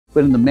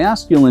But in the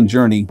masculine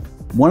journey,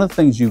 one of the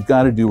things you've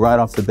got to do right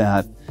off the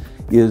bat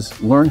is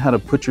learn how to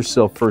put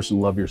yourself first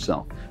and love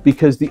yourself.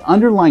 Because the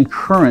underlying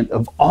current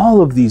of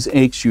all of these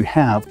aches you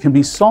have can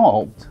be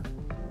solved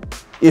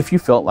if you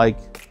felt like,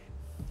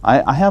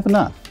 I have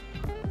enough.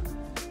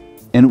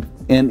 And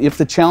if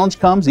the challenge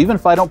comes, even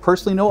if I don't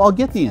personally know, I'll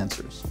get the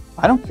answers.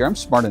 I don't care, I'm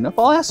smart enough,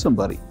 I'll ask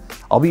somebody.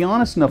 I'll be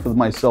honest enough with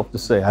myself to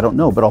say, I don't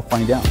know, but I'll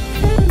find out.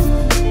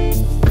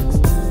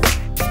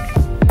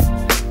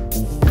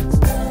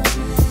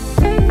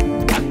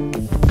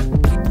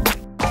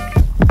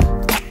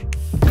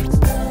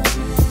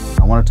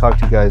 I want to talk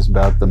to you guys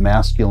about the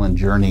masculine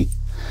journey.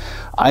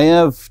 I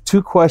have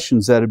two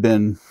questions that have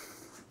been,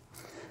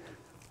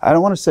 I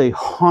don't want to say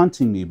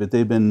haunting me, but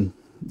they've been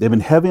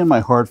heavy on my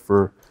heart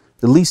for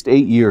at least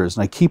 8 years,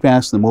 and I keep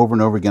asking them over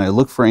and over again. I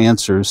look for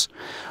answers.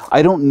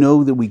 I don't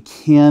know that we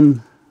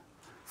can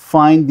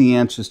find the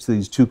answers to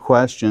these two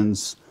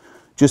questions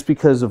just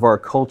because of our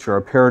culture, our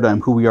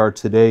paradigm, who we are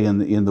today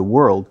in the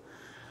world,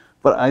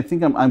 but I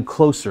think I'm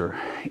closer.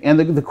 And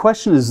the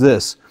question is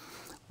this: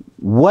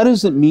 what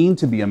does it mean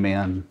to be a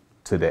man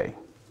today?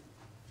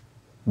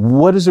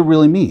 What does it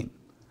really mean?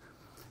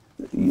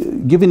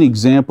 Give an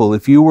example.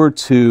 If you were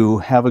to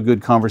have a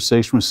good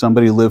conversation with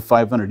somebody who lived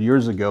 500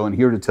 years ago and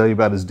here to tell you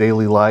about his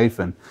daily life,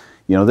 and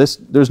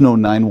there's no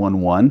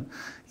 911,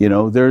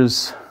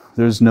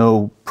 there's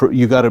no,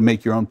 you got to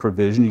make your own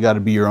provision, you got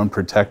to be your own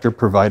protector,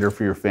 provider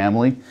for your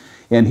family,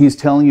 and he's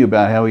telling you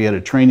about how he had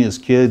to train his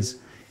kids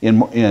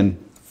in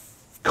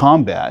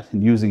combat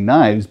and using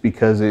knives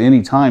because at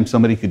any time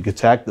somebody could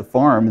attack the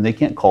farm and they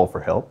can't call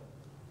for help.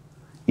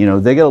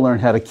 They got to learn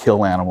how to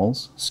kill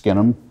animals, skin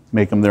them,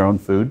 make them their own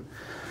food.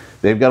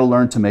 They've got to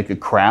learn to make a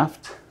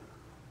craft.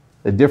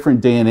 A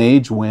different day and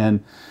age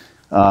when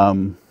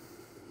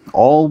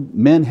all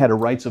men had a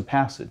rites of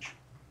passage.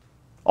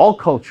 All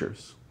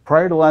cultures,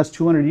 prior to the last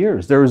 200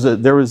 years, there was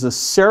a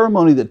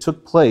ceremony that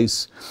took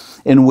place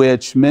in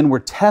which men were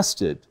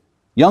tested,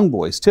 young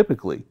boys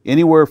typically,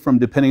 anywhere from,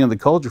 depending on the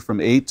culture, from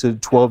 8 to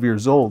 12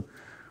 years old,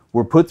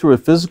 were put through a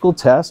physical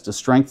test, a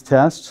strength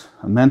test,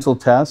 a mental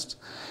test,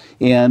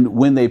 and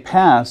when they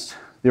passed,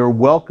 they were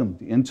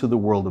welcomed into the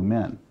world of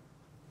men.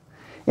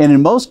 And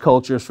in most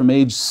cultures, from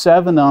age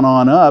 7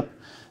 on up,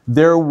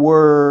 there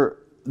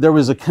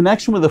was a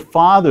connection with the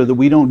father that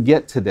we don't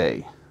get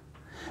today.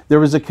 There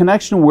was a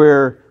connection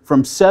where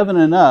from 7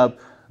 and up,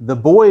 the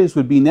boys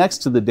would be next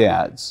to the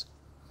dads.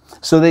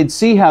 So they'd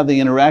see how they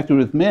interacted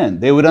with men.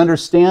 They would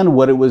understand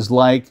what it was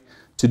like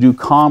to do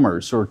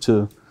commerce, or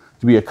to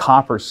be a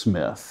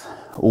coppersmith,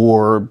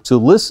 or to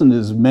listen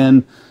as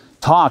men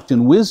talked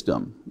in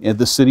wisdom at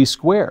the city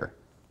square,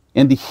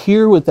 and to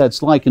hear what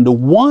that's like, and to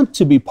want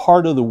to be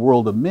part of the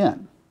world of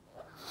men.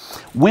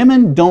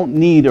 Women don't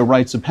need a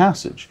rites of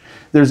passage.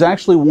 There's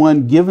actually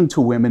one given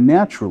to women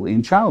naturally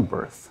in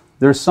childbirth.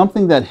 There's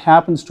something that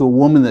happens to a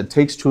woman that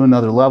takes to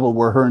another level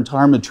where her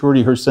entire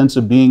maturity, her sense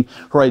of being,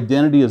 her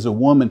identity as a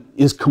woman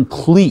is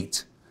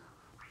complete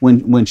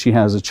when she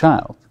has a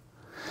child.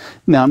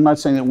 Now, I'm not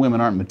saying that women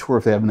aren't mature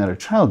if they haven't had a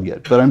child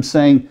yet, but I'm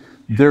saying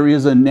there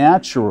is a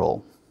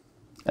natural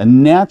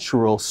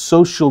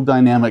social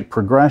dynamic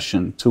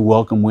progression to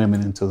welcome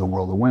women into the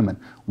world of women.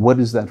 What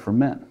is that for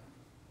men?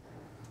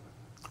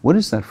 What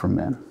is that for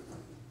men?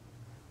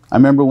 I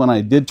remember when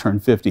I did turn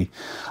 50,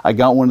 I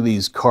got one of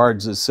these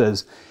cards that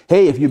says,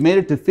 hey, if you've made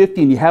it to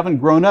 50 and you haven't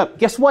grown up,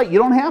 guess what? You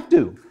don't have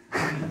to.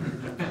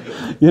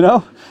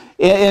 And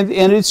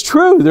it's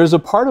true. There's a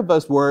part of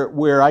us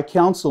where I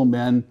counsel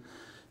men,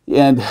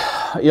 and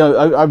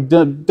I've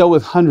dealt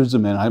with hundreds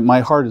of men.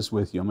 My heart is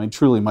with you. I mean,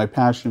 truly, my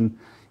passion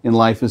in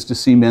life is to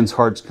see men's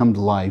hearts come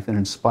to life and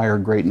inspire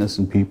greatness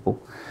in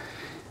people.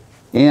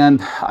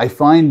 And I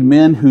find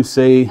men who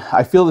say,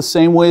 I feel the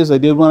same way as I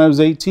did when I was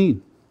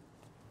 18.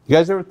 You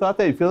guys ever thought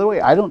that? You feel that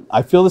way?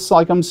 I feel this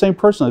like I'm the same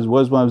person as I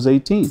was when I was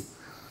 18.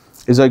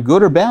 Is that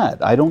good or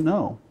bad? I don't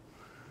know.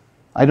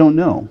 I don't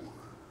know.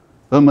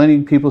 But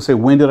many people say,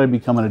 when did I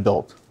become an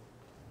adult?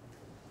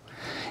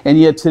 And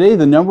yet today,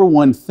 the number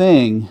one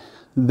thing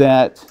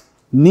that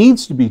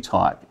needs to be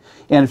taught,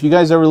 and if you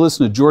guys ever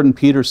listen to Jordan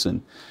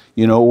Peterson,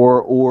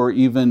 or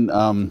even,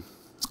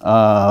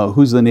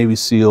 who's the Navy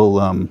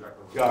SEAL?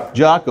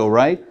 Jocko,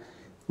 right?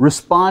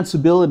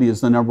 Responsibility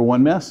is the number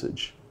one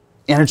message.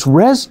 And it's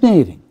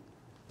resonating.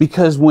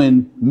 Because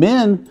when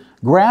men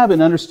grab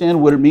and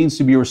understand what it means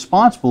to be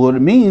responsible, what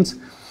it means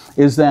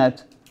is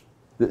that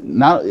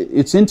now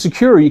it's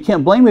insecure, you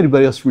can't blame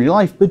anybody else for your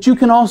life, but you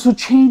can also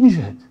change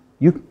it.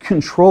 You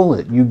control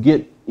it. You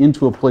get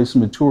into a place of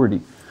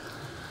maturity.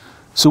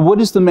 So what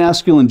is the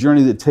masculine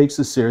journey that takes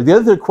us there? The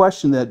other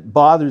question that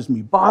bothers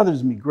me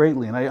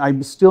greatly, and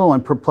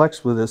I'm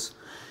perplexed with this,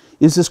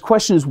 is this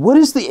question is, what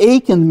is the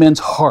ache in men's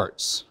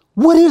hearts?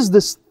 What is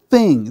this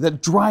thing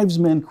that drives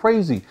men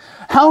crazy?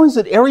 How is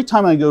it every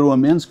time I go to a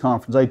men's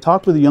conference, I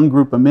talk with a young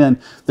group of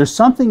men, there's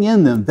something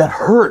in them that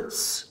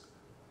hurts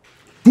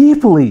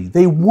deeply.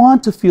 They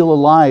want to feel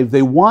alive.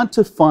 They want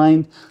to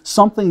find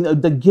something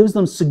that gives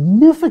them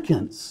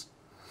significance.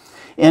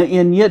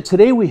 And yet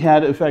today we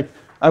had, in fact,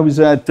 I was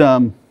at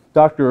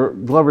Dr.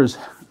 Glover's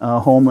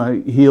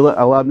home. He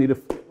allowed me to...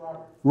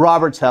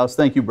 Robert's house.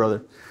 Thank you,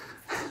 brother.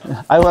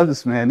 I love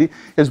this man.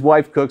 His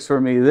wife cooks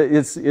for me.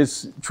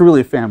 It's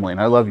truly a family,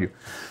 and I love you.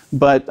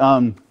 But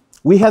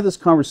we had this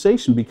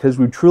conversation because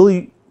we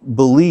truly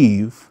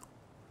believe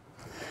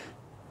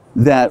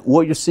that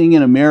what you're seeing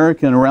in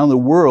America and around the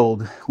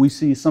world, we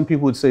see, some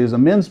people would say, is a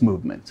men's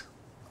movement.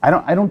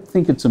 I don't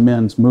think it's a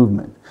men's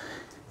movement.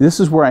 This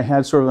is where I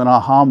had sort of an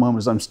aha moment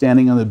as I'm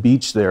standing on the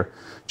beach there,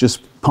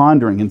 just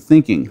pondering and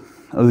thinking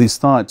of these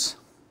thoughts.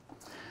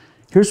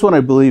 Here's what I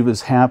believe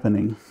is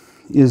happening,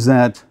 is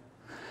that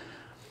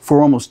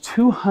for almost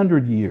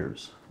 200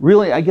 years,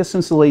 really, I guess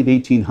since the late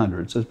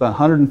 1800s, so it's about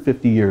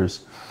 150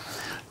 years,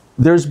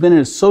 there's been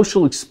a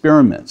social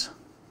experiment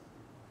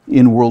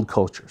in world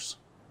cultures.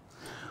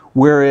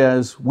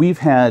 Whereas we've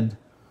had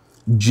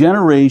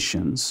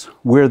generations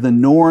where the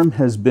norm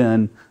has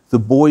been the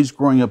boys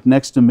growing up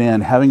next to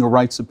men, having a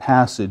rites of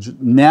passage,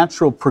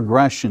 natural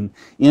progression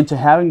into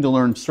having to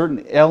learn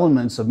certain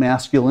elements of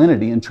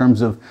masculinity in terms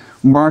of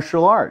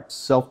martial arts,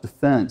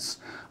 self-defense,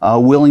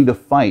 willing to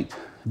fight,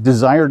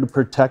 desire to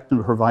protect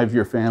and provide for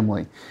your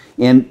family.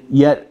 And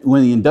yet,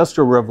 when the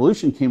Industrial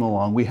Revolution came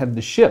along, we had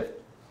to shift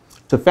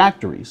to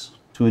factories,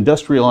 to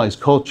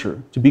industrialized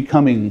culture, to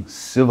becoming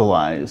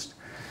civilized.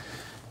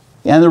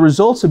 And the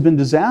results have been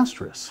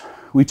disastrous.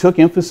 We took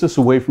emphasis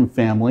away from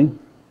family,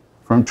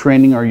 from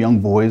training our young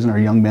boys and our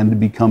young men to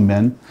become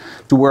men,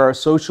 to where our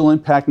social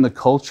impact in the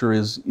culture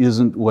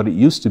isn't what it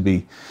used to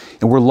be,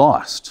 and we're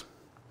lost.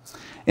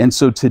 And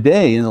so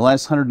today, in the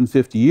last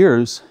 150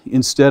 years,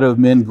 instead of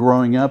men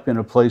growing up in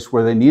a place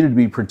where they needed to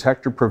be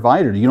protector,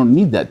 provider, you don't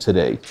need that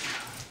today.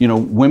 You know,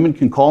 women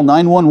can call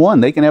 911.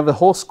 They can have a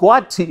whole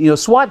SWAT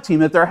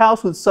team at their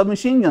house with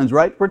submachine guns,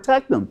 right?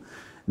 Protect them.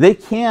 They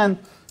can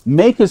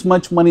make as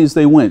much money as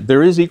they want.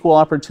 There is equal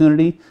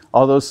opportunity,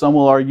 although some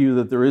will argue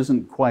that there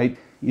isn't quite,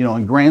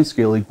 in grand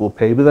scale equal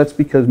pay, but that's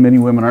because many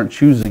women aren't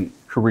choosing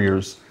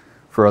careers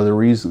for other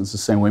reasons the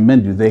same way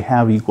men do. They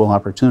have equal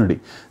opportunity.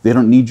 They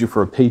don't need you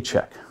for a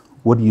paycheck.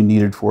 What do you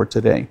need it for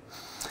today?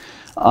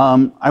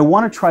 I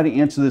want to try to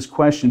answer this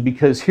question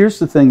because here's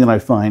the thing that I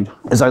find.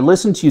 As I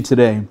listen to you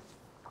today,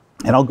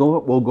 and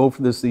we'll go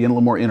for this a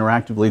little more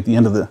interactively at the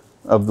end of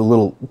the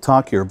little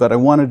talk here, but I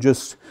want to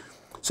just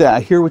say, I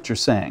hear what you're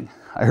saying.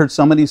 I heard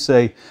somebody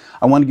say,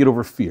 I want to get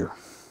over fear.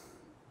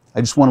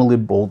 I just want to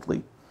live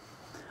boldly.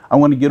 I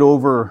want to get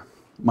over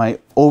my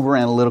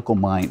over-analytical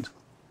mind.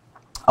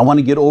 I want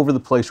to get over the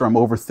place where I'm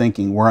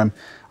overthinking, where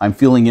I'm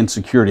feeling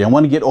insecurity. I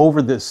want to get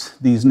over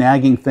these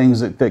nagging things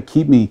that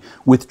keep me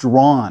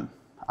withdrawn.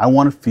 I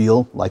want to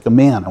feel like a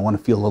man. I want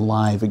to feel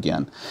alive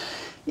again.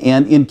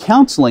 And in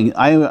counseling,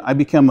 I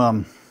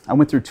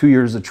went through 2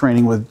 years of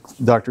training with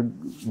Dr.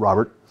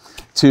 Robert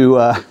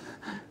to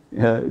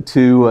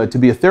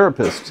be a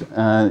therapist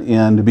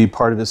and to be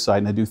part of his side,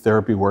 and I do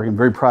therapy work. I'm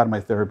very proud of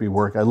my therapy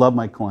work. I love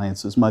my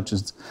clients as much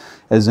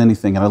as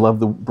anything, and I love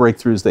the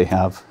breakthroughs they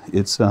have.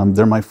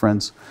 They're my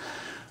friends.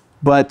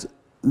 But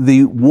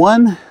the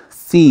one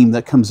theme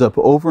that comes up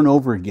over and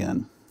over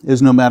again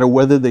is no matter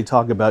whether they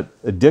talk about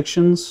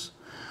addictions,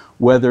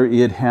 whether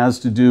it has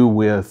to do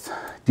with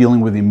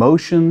dealing with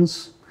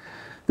emotions,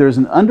 there's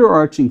an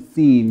underarching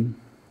theme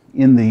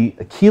in the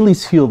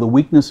Achilles heel, the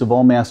weakness of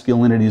all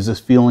masculinity is this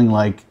feeling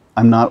like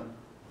I'm not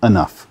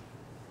enough.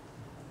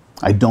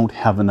 I don't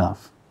have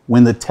enough.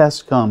 When the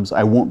test comes,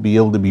 I won't be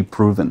able to be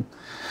proven.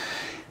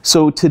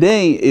 So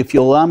today, if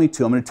you'll allow me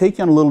to, I'm going to take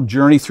you on a little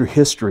journey through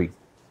history.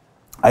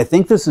 I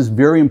think this is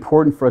very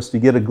important for us to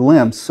get a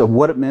glimpse of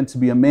what it meant to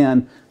be a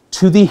man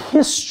to the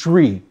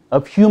history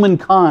of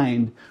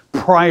humankind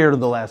prior to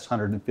the last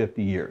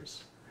 150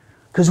 years.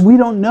 Because we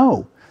don't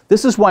know.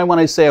 This is why when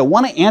I say I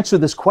want to answer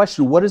this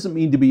question, what does it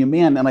mean to be a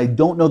man? And I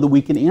don't know that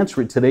we can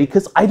answer it today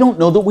because I don't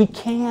know that we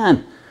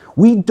can.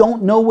 We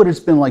don't know what it's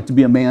been like to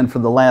be a man for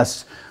the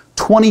last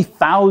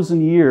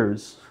 20,000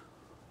 years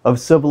of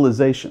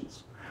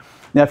civilizations.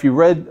 Now, if you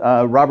read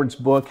Robert's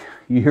book,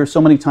 you hear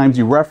so many times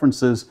he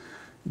references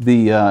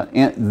the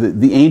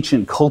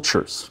ancient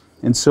cultures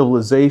and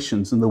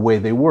civilizations and the way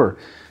they were.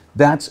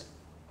 That's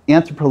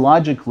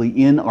anthropologically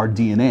in our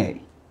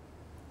DNA.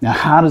 Now,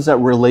 how does that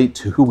relate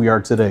to who we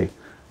are today?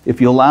 If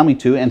you allow me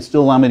to, and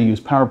still allow me to use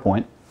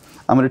PowerPoint,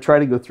 I'm going to try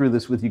to go through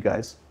this with you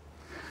guys.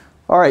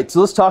 All right, so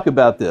let's talk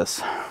about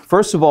this.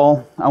 First of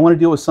all, I want to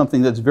deal with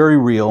something that's very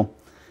real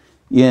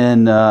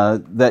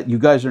that you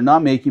guys are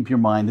not making up your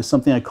mind. Is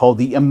something I call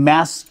the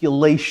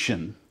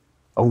emasculation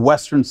of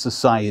Western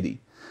society.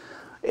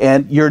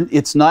 And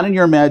it's not in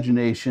your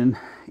imagination.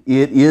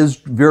 It is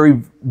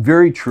very,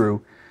 very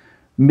true.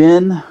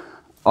 Men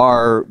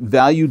are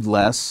valued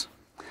less.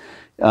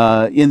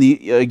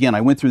 Again,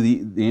 I went through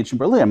the ancient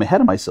Berlin. I'm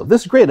ahead of myself.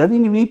 This is great. I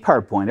didn't even need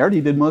PowerPoint. I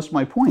already did most of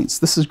my points.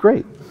 This is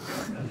great.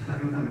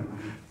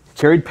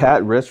 Carried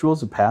rest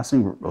rules of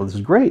passing. Oh, this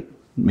is great.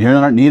 Men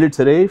aren't needed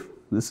today.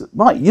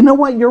 Well, you know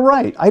what? You're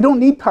right. I don't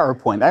need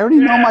PowerPoint. I already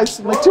know my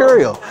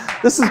material.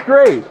 This is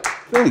great.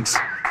 Thanks.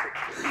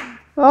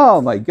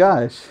 Oh my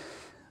gosh.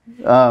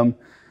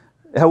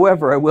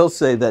 However, I will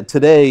say that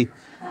today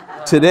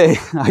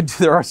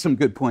there are some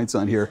good points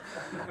on here.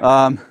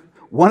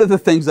 One of the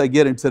things I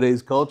get in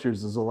today's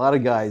cultures is a lot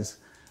of guys,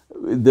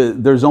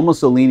 there's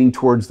almost a leaning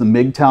towards the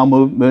MGTOW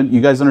movement.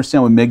 You guys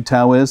understand what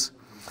MGTOW is?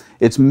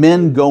 It's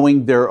men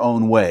going their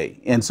own way.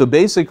 And so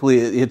basically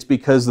it's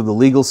because of the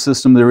legal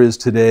system there is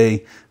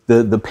today,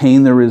 the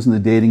pain there is in the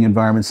dating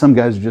environment. Some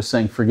guys are just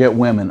saying, forget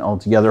women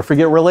altogether,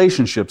 forget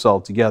relationships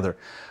altogether.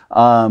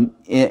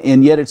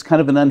 And yet it's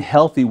kind of an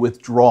unhealthy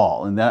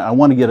withdrawal. And I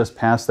want to get us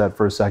past that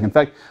for a second. In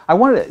fact,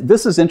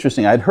 this is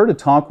interesting. I'd heard a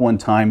talk one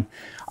time.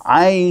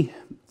 I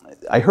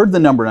heard the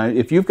number, and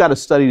if you've got a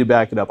study to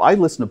back it up, I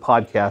listen to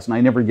podcasts and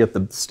I never get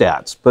the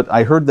stats, but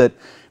I heard that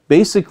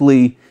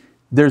basically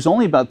there's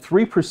only about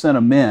 3%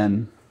 of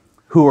men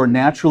who are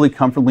naturally,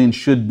 comfortably, and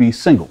should be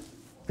single.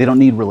 They don't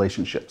need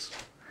relationships.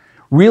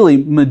 Really,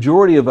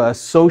 majority of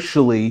us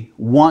socially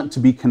want to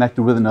be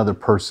connected with another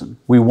person.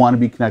 We want to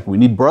be connected. We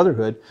need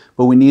brotherhood,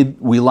 but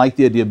we like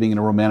the idea of being in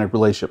a romantic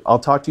relationship. I'll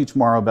talk to you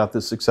tomorrow about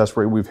the success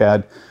rate we've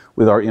had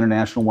with our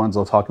international ones.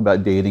 I'll talk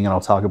about dating, and I'll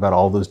talk about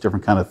all those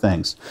different kind of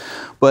things.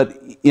 But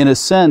in a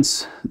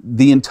sense,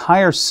 the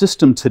entire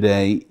system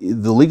today,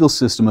 the legal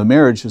system of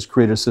marriage, has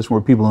created a system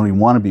where people don't even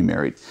want to be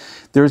married.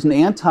 There's an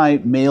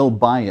anti-male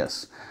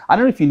bias. I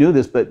don't know if you knew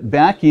this, but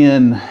back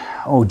in,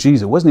 oh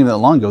geez, it wasn't even that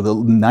long ago, the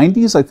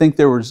 90s, I think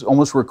there was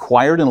almost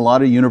required in a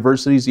lot of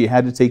universities, you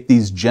had to take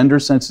these gender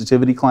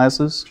sensitivity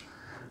classes,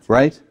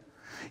 right?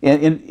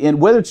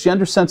 And whether it's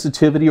gender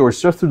sensitivity or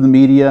stuff through the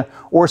media,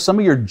 or some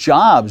of your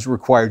jobs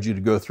required you to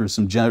go through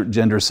some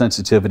gender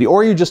sensitivity,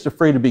 or you're just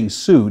afraid of being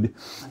sued,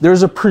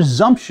 there's a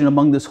presumption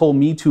among this whole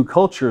Me Too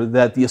culture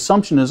that the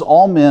assumption is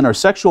all men are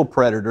sexual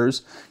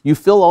predators, you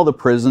fill all the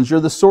prisons, you're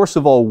the source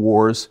of all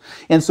wars,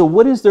 and so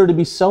what is there to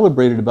be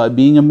celebrated about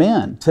being a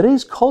man?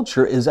 Today's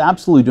culture is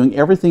absolutely doing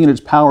everything in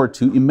its power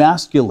to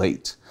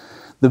emasculate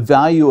the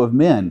value of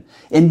men.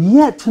 And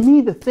yet, to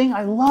me, the thing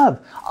I love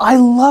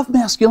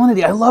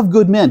masculinity. I love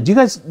good men. Do you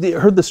guys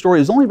heard the story?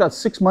 It was only about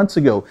 6 months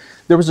ago.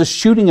 There was a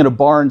shooting at a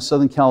bar in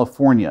Southern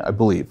California, I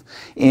believe.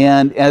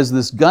 And as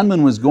this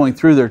gunman was going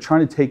through there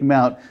trying to take him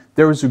out,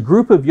 there was a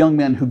group of young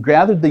men who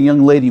gathered the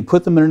young lady,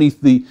 put them underneath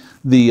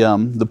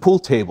the pool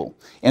table,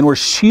 and were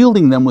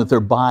shielding them with their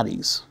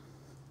bodies.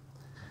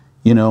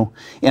 You know,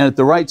 and at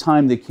the right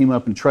time, they came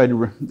up and tried to,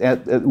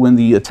 when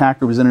the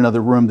attacker was in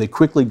another room, they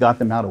quickly got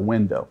them out a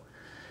window.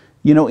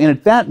 You know, and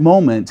at that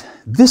moment,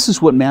 this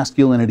is what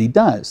masculinity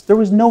does. There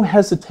was no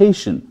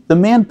hesitation. The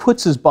man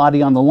puts his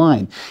body on the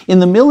line. In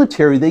the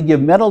military, they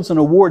give medals and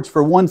awards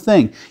for one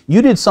thing.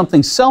 You did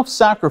something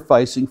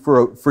self-sacrificing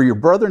for your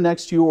brother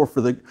next to you, or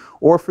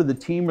for the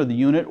team or the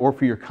unit, or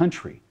for your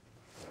country.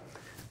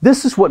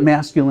 This is what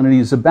masculinity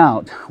is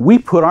about. We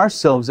put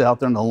ourselves out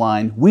there on the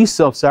line. We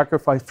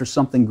self-sacrifice for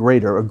something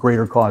greater, a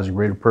greater cause, a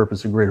greater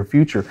purpose, a greater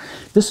future.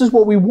 This is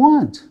what we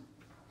want.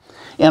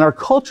 And our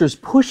culture is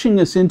pushing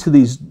us into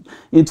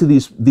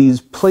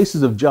these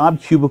places of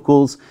job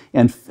cubicles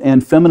and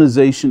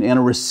feminization and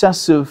a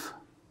recessive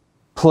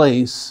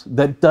place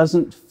that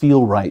doesn't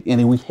feel right,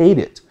 and we hate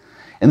it.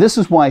 And this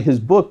is why his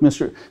book,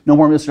 No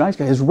More Mr. Nice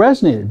Guy, has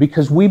resonated,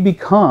 because we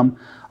become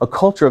a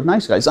culture of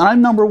nice guys. And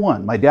I'm number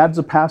one. My dad's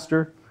a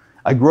pastor.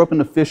 I grew up in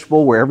a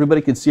fishbowl where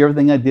everybody could see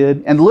everything I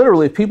did. And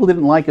literally, if people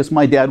didn't like us,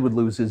 my dad would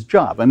lose his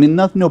job. I mean,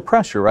 no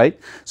pressure, right?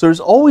 So there's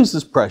always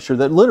this pressure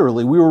that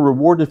literally we were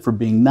rewarded for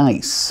being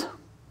nice.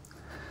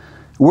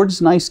 Where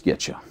does nice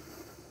get you?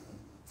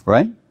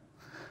 Right?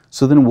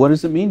 So then what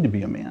does it mean to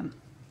be a man?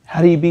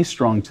 How do you be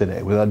strong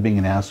today without being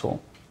an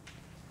asshole?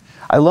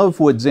 I love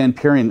what Zan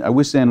Perrin, I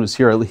wish Zan was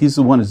here, he's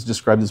the one who's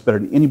described this better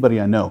than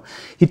anybody I know.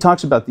 He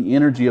talks about the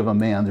energy of a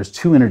man. There's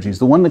two energies.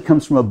 The one that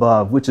comes from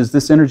above, which is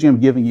this energy I'm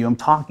giving you. I'm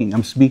talking,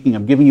 I'm speaking,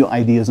 I'm giving you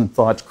ideas and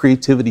thoughts,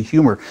 creativity,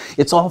 humor.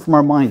 It's all from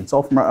our mind. It's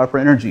all from our upper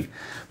energy.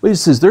 But he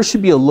says there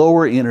should be a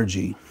lower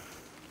energy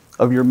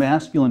of your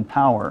masculine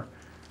power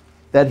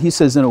that, he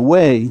says, in a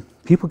way,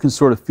 people can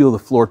sort of feel the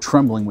floor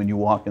trembling when you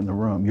walk in the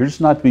room. You're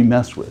just not to be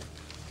messed with.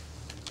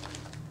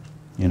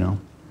 You know?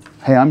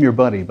 Hey, I'm your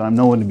buddy, but I'm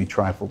no one to be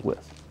trifled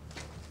with.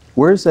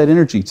 Where is that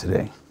energy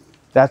today?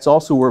 That's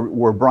also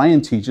where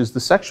Brian teaches the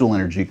sexual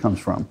energy comes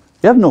from.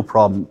 You have no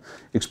problem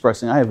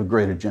expressing, I have a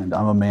great agenda.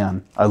 I'm a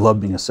man. I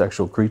love being a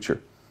sexual creature.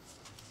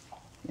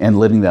 And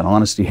letting that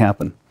honesty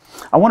happen.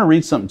 I want to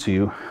read something to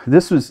you.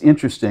 This was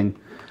interesting.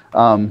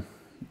 And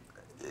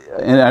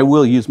I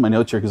will use my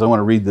notes here because I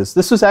want to read this.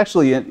 This was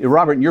actually,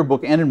 Robert, in your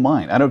book and in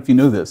mine. I don't know if you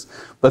knew this.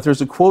 But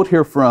there's a quote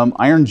here from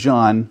Iron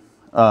John,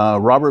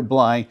 Robert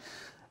Bly,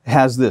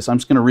 has this. I'm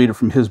just going to read it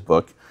from his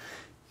book.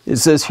 It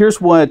says,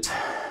 here's what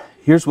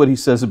he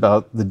says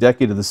about the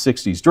decade of the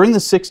 60s. During the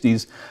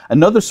 60s,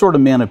 another sort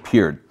of man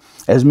appeared.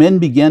 As men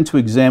began to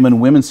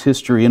examine women's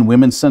history and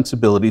women's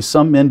sensibilities,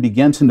 some men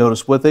began to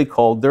notice what they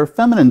called their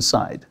feminine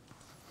side.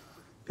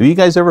 Have you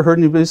guys ever heard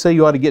anybody say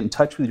you ought to get in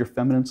touch with your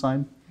feminine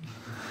side?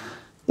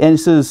 And he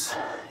says,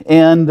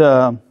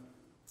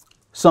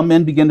 some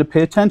men begin to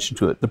pay attention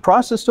to it. The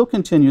process still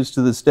continues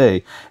to this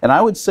day, and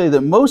I would say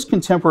that most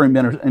contemporary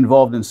men are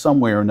involved in some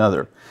way or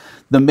another.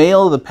 The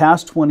male of the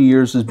past 20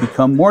 years has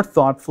become more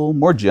thoughtful,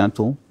 more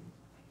gentle,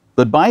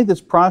 but by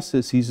this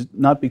process he's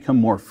not become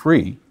more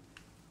free.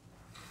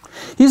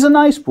 He's a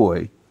nice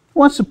boy. He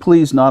wants to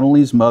please not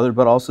only his mother,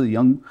 but also the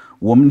young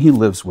woman he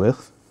lives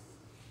with.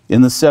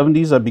 In the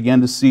 70s, I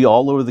began to see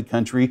all over the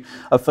country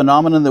a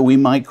phenomenon that we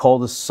might call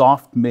the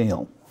soft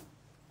male.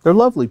 They're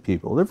lovely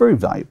people. They're very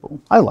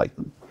valuable. I like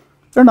them.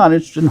 They're not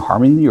interested in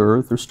harming the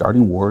earth or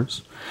starting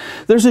wars.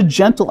 There's a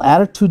gentle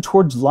attitude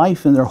towards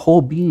life in their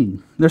whole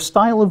being, their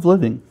style of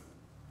living.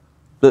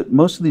 But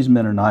most of these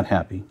men are not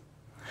happy.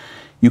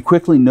 You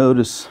quickly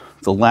notice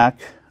the lack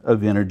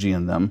of energy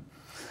in them.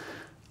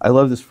 I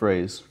love this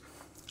phrase.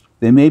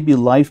 They may be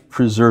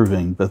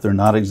life-preserving, but they're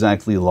not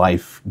exactly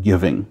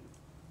life-giving.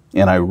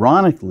 And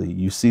ironically,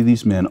 you see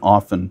these men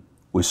often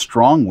with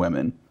strong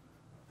women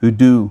who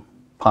do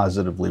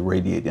positively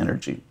radiate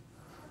energy.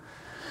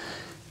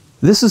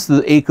 This is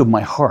the ache of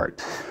my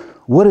heart.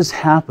 What has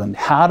happened?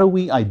 How do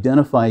we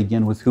identify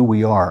again with who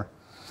we are?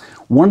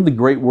 One of the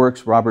great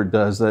works Robert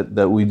does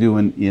that we do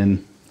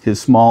in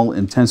his small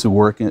intensive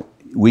work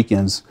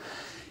weekends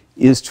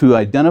is to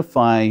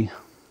identify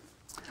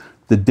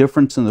the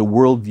difference in the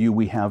worldview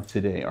we have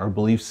today, our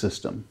belief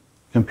system,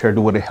 compared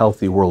to what a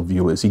healthy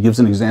worldview is. He gives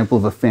an example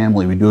of a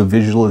family. We do a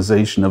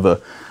visualization of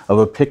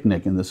a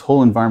picnic and this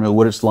whole environment,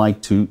 what it's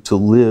like to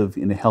live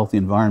in a healthy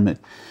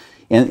environment.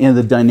 And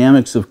the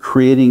dynamics of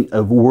creating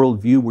a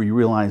worldview where you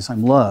realize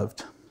I'm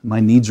loved, my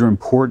needs are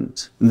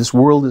important, and this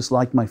world is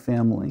like my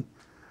family.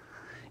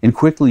 And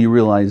quickly you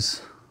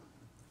realize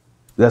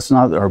that's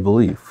not our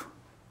belief.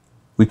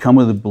 We come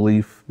with a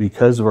belief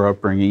because of our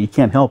upbringing. You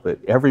can't help it.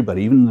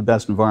 Everybody, even in the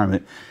best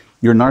environment,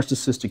 your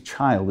narcissistic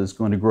child is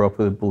going to grow up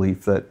with a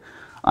belief that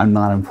I'm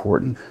not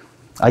important.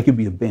 I could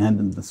be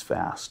abandoned this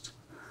fast.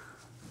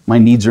 My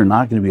needs are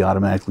not going to be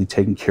automatically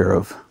taken care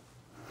of.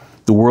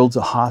 The world's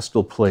a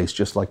hostile place,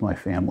 just like my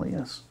family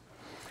is.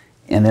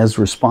 And as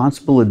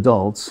responsible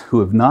adults who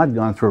have not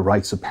gone through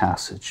rites of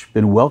passage,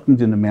 been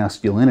welcomed into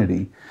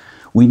masculinity,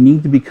 we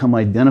need to become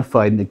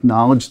identified and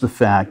acknowledge the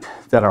fact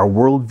that our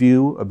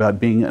worldview about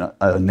being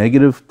a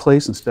negative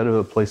place instead of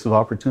a place of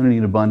opportunity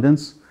and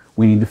abundance,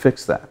 we need to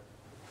fix that.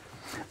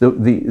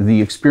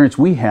 The experience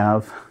we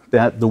have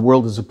that the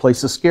world is a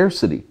place of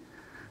scarcity,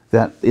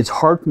 that it's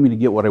hard for me to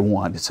get what I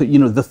want. So, you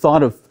know, the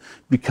thought of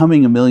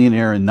becoming a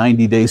millionaire in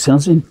 90 days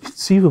sounds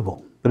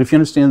inconceivable. But if you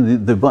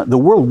understand, the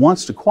world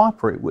wants to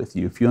cooperate with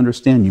you. If you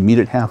understand, you meet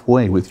it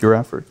halfway with your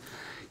effort.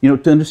 You know,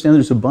 to understand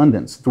there's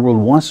abundance, the world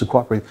wants to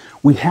cooperate.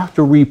 We have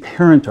to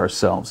reparent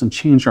ourselves and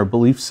change our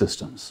belief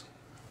systems.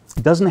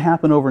 It doesn't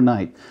happen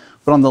overnight.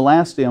 But on the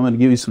last day, I'm going to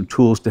give you some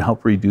tools to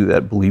help redo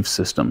that belief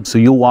system. So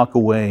you'll walk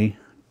away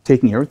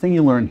taking everything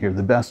you learn here,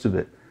 the best of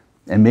it,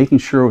 and making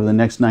sure over the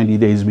next 90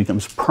 days it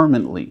becomes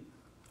permanently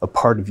a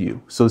part of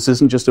you. So this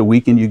isn't just a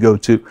weekend you go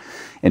to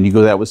and you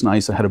go, that was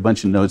nice, I had a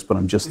bunch of notes, but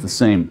I'm just the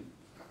same.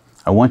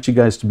 I want you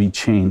guys to be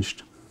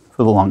changed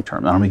for the long term.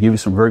 And I'm going to give you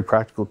some very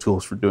practical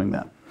tools for doing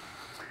that.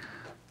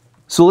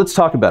 So let's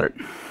talk about it.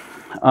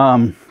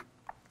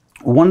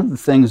 One of the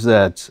things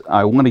that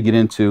I want to get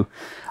into,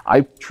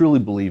 I truly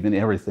believe in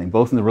everything,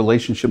 both in the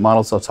relationship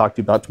models I'll talk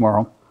to you about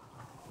tomorrow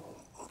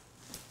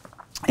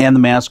and the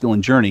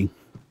masculine journey,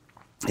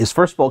 is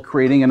first of all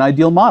creating an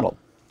ideal model.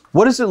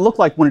 What does it look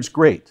like when it's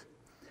great?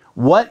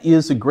 What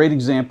is a great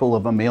example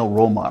of a male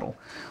role model?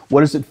 What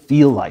does it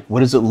feel like?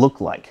 What does it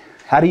look like?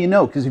 How do you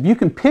know? Because if you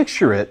can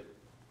picture it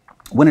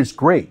when it's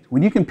great,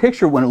 when you can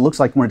picture when it looks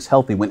like when it's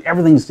healthy, when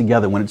everything's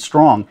together, when it's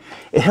strong,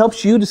 it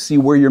helps you to see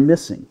where you're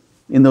missing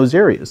in those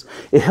areas.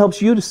 It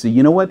helps you to see,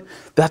 you know what,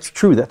 that's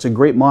true, that's a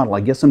great model.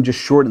 I guess I'm just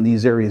short in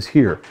these areas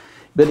here.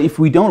 But if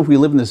we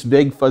live in this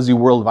vague, fuzzy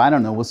world of, I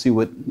don't know, we'll see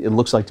what it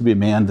looks like to be a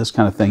man, this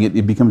kind of thing,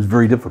 it becomes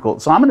very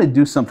difficult. So I'm going to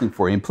do something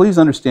for you. And please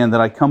understand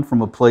that I come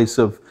from a place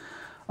of,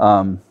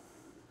 my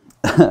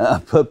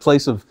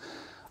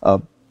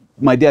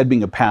dad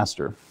being a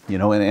pastor, you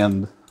know,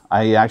 and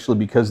I actually,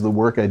 because of the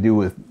work I do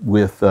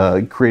with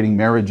creating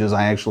marriages,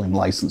 I actually am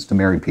licensed to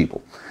marry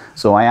people.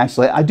 So I have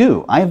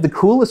the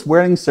coolest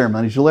wedding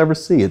ceremonies you'll ever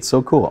see. It's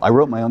so cool. I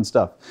wrote my own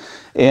stuff.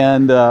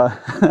 And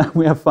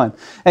we have fun.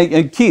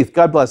 And Keith,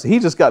 God bless him, he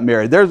just got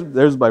married.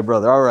 There's my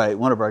brother. All right,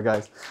 one of our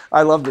guys.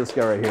 I love this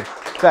guy right here.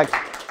 In fact,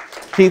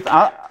 Keith,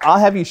 I'll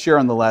have you share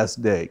on the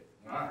last day.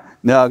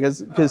 No,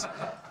 because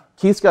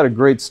Keith's got a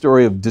great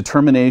story of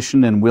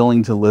determination and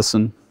willing to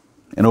listen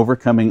and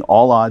overcoming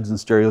all odds and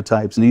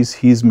stereotypes. And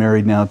he's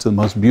married now to the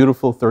most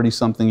beautiful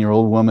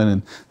 30-something-year-old woman,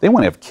 and they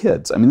want to have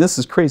kids. I mean, this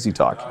is crazy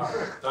talk.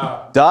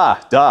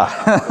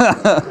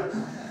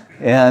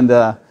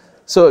 And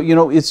so, you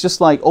know, it's just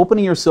like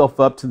opening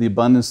yourself up to the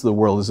abundance of the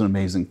world is an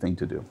amazing thing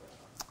to do.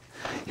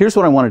 Here's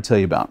what I want to tell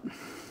you about.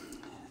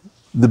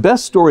 The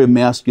best story of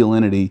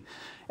masculinity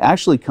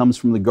actually comes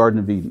from the Garden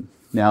of Eden.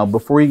 Now,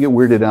 before you get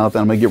weirded out that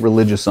I'm going to get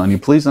religious on you,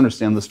 please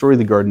understand the story of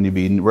the Garden of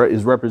Eden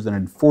is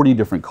represented in 40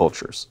 different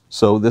cultures.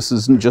 So this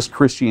isn't just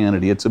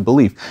Christianity, it's a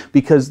belief.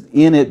 Because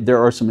in it,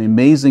 there are some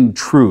amazing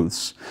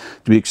truths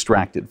to be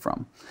extracted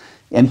from.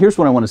 And here's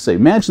what I want to say.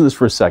 Imagine this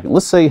for a second.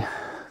 Let's say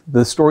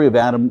the story of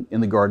Adam in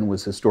the garden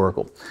was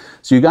historical.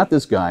 So you got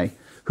this guy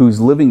who's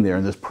living there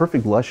in this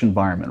perfect lush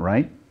environment,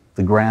 right?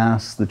 The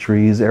grass, the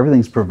trees,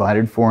 everything's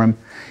provided for him.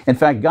 In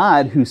fact,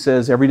 God, who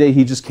says every day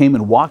he just came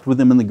and walked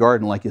with him in the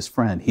garden like his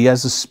friend, he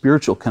has a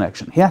spiritual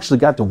connection. He actually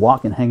got to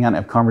walk and hang out and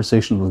have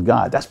conversations with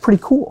God. That's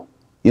pretty cool,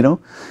 you know?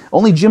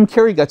 Only Jim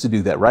Carrey got to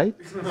do that, right?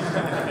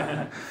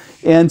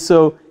 And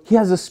so he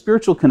has a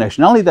spiritual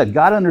connection. Not only that,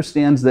 God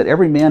understands that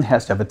every man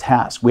has to have a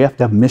task. We have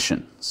to have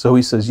mission. So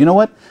he says, you know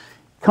what?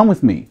 Come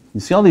with me. You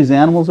see all these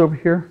animals over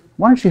here?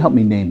 Why don't you help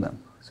me name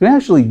them? So he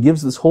actually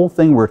gives this whole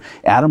thing where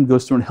Adam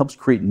goes through and helps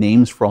create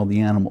names for all the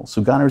animals.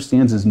 So God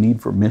understands his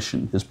need for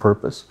mission, his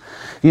purpose.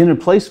 He's in a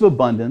place of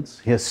abundance.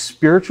 He has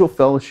spiritual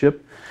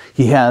fellowship.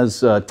 He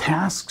has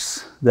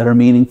tasks that are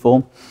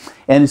meaningful.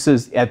 And he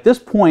says, at this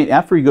point,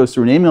 after he goes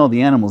through naming all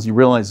the animals, he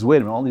realizes, wait a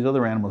minute, all these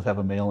other animals have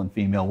a male and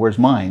female. Where's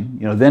mine?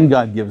 You know, then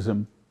God gives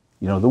him,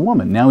 you know, the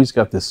woman. Now he's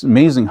got this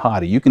amazing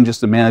hottie. You can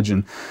just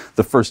imagine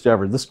the first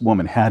ever. This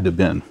woman had to have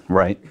been,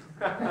 right?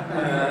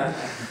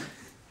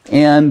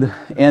 And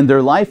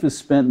their life is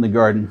spent in the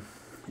garden,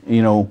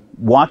 you know,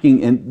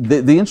 walking. And the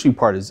interesting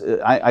part is,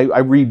 I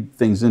read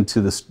things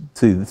into this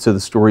to the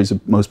stories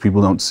that most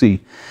people don't see.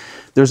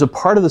 There's a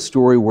part of the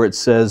story where it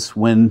says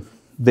when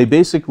they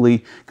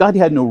basically, God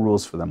had no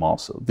rules for them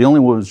also. The only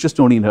one was just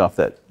don't eat off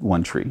that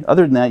one tree.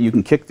 Other than that, you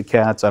can kick the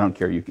cats, I don't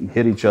care. You can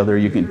hit each other,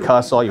 you can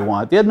cuss all you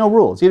want. They had no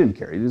rules. He didn't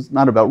care. It was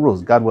not about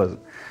rules. God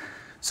wasn't.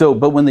 So,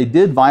 but when they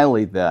did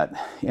violate that,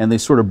 and they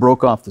sort of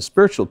broke off the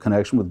spiritual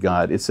connection with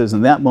God, it says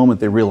in that moment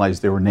they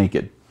realized they were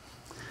naked.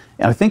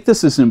 And I think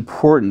this is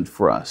important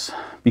for us,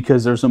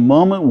 because there's a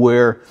moment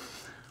where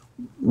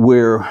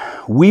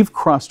we've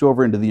crossed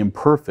over into the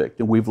imperfect,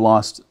 and we've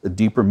lost a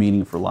deeper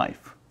meaning for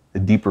life, a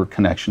deeper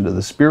connection to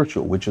the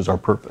spiritual, which is our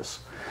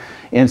purpose.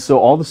 And so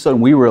all of a sudden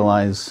we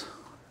realize,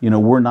 you know,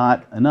 we're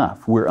not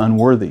enough, we're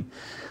unworthy.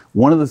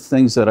 One of the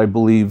things that I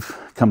believe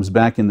comes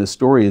back in this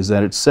story is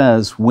that it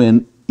says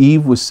when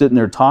Eve was sitting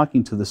there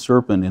talking to the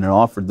serpent and it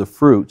offered the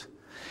fruit,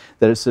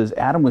 that it says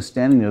Adam was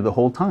standing there the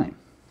whole time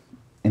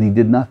and he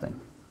did nothing.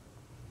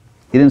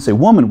 He didn't say,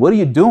 woman, what are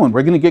you doing?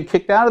 We're going to get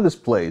kicked out of this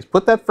place.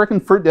 Put that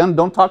frickin' fruit down and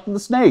don't talk to the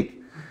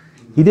snake.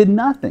 He did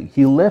nothing.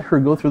 He let her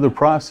go through the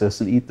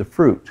process and eat the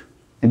fruit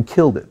and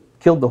killed it,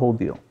 killed the whole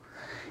deal.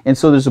 And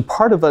so there's a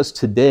part of us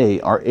today,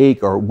 our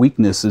ache, our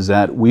weakness is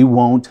that we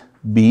won't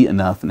be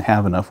enough and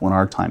have enough when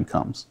our time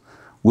comes.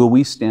 Will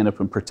we stand up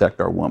and protect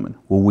our woman?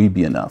 Will we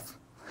be enough?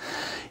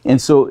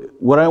 And so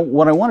what I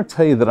want to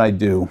tell you that I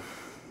do,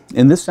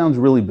 and this sounds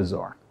really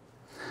bizarre,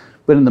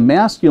 but in the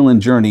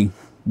masculine journey,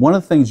 one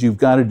of the things you've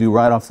got to do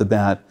right off the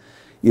bat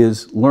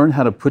is learn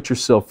how to put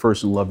yourself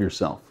first and love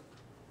yourself.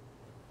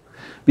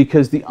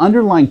 Because the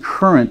underlying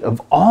current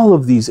of all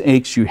of these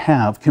aches you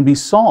have can be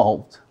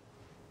solved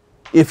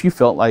if you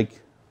felt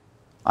like,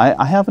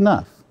 I have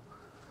enough.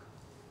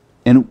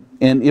 And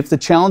if the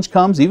challenge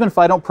comes, even if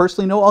I don't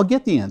personally know, I'll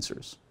get the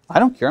answers. I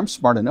don't care, I'm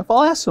smart enough,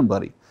 I'll ask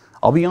somebody.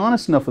 I'll be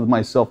honest enough with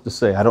myself to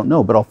say, I don't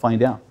know, but I'll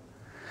find out.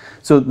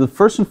 So the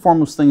first and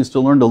foremost thing is to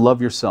learn to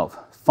love yourself.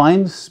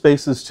 Find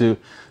spaces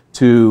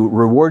to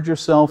reward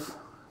yourself,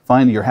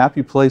 find your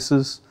happy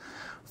places,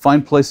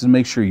 find places to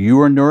make sure you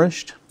are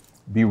nourished,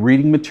 be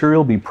reading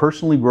material, be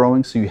personally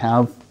growing so you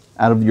have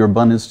out of your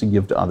abundance to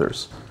give to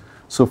others.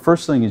 So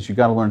first thing is you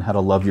got to learn how to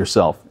love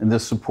yourself. And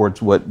this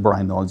supports what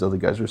Brian and all these other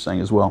guys are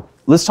saying as well.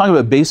 Let's talk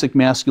about basic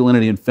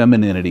masculinity and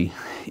femininity.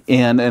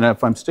 And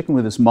if I'm sticking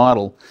with this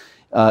model,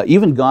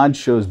 even God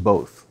shows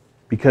both.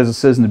 Because it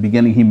says in the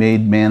beginning he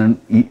made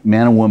man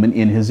and woman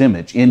in his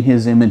image. In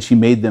his image he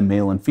made them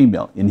male and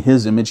female. In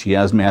his image he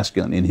has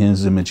masculine. In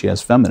his image he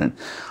has feminine.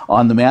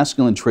 On the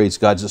masculine traits,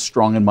 God's a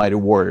strong and mighty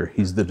warrior.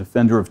 He's the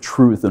defender of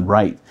truth and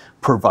right,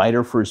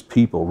 provider for his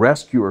people,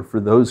 rescuer for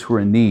those who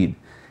are in need.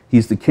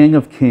 He's the King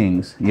of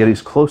kings, yet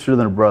he's closer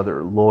than a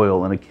brother,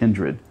 loyal and a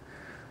kindred.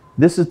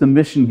 This is the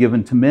mission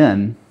given to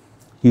men.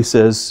 He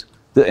says,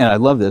 and I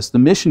love this, the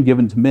mission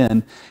given to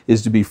men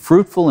is to be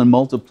fruitful and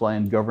multiply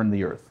and govern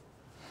the earth.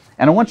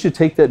 And I want you to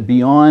take that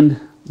beyond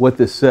what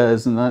this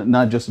says, and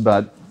not just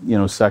about, you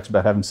know, sex,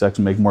 about having sex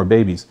and making more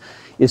babies.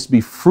 It's to be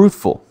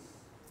fruitful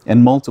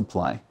and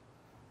multiply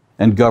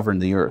and govern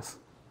the earth.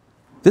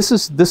 This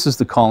is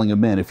the calling of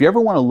men. If you ever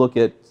want to look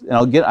at,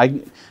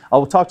 and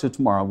I'll talk to you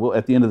tomorrow.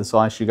 At the end of this,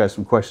 I'll ask you guys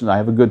some questions. I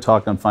have a good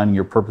talk on finding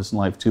your purpose in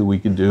life too. We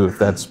could do if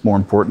that's more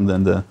important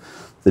than the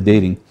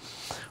dating.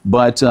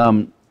 But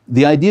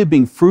the idea of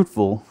being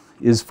fruitful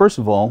is, first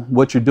of all,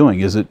 what you're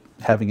doing. Is it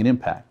having an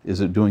impact? Is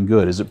it doing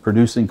good? Is it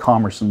producing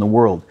commerce in the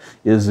world?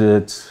 Is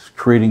it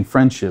creating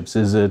friendships?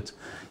 Is it,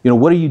 you know,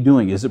 what are you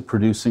doing? Is it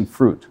producing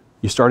fruit?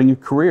 You're starting a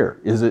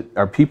career.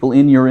 Are people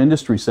in your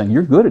industry saying,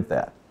 you're good at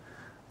that?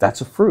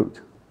 That's a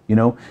fruit. You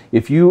know,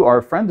 if you are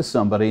a friend to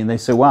somebody and they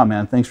say, wow,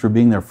 man, thanks for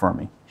being there for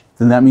me,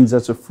 then that means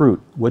that's a fruit.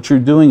 What you're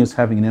doing is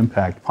having an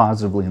impact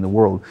positively in the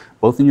world,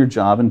 both in your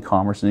job and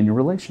commerce and in your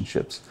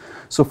relationships.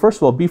 So first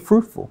of all, be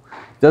fruitful.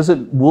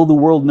 Will the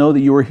world know that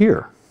you are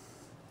here?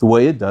 The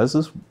way it does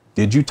is,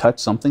 did you touch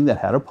something that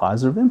had a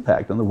positive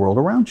impact on the world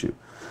around you?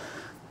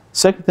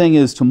 Second thing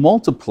is to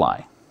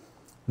multiply.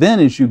 Then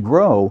as you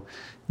grow,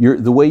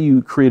 the way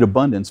you create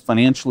abundance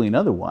financially and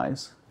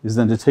otherwise is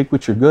then to take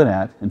what you're good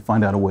at and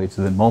find out a way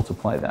to then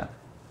multiply that.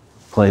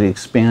 Play to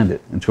expand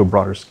it into a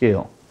broader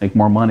scale. Make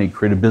more money,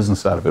 create a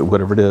business out of it,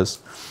 whatever it is.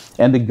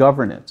 And to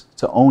govern it,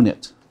 to own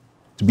it,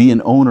 to be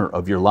an owner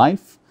of your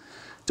life,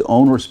 to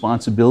own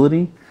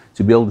responsibility,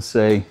 to be able to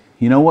say,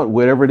 you know what,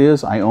 whatever it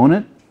is, I own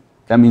it.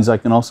 That means I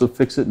can also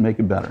fix it and make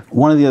it better.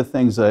 One of the other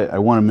things I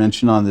want to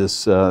mention on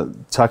this,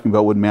 talking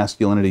about what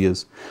masculinity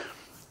is,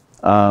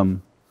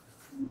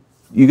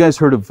 you guys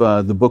heard of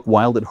the book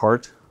Wild at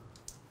Heart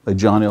by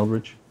John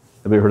Eldredge?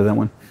 Have you heard of that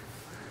one?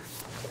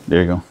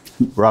 There you go.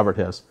 Robert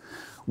has.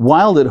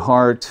 Wild at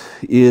Heart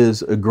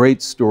is a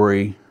great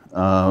story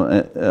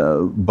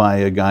by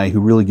a guy who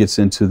really gets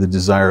into the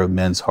desire of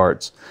men's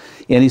hearts.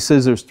 And he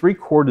says there's 3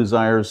 core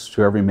desires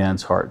to every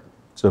man's heart.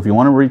 So if you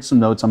want to read some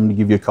notes, I'm going to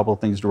give you a couple of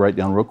things to write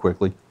down real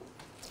quickly.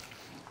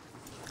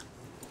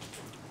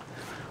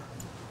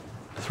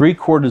 3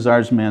 core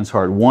desires of man's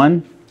heart.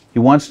 1, he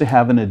wants to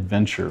have an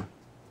adventure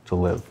to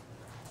live.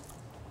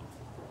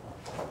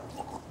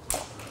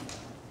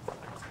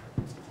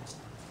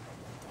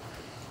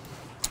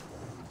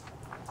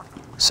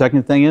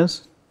 Second thing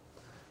is,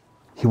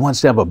 he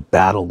wants to have a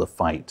battle to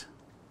fight.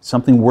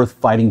 Something worth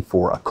fighting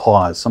for, a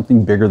cause,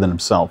 something bigger than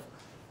himself.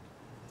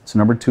 So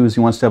number 2 is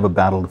he wants to have a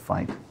battle to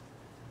fight.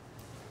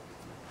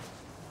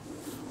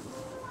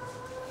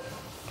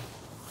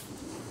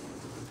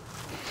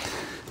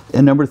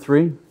 And number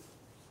 3,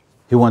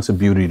 he wants a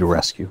beauty to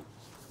rescue.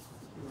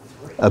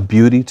 A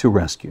beauty to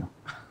rescue.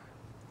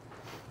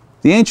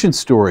 The ancient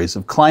stories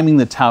of climbing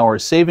the tower,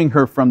 saving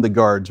her from the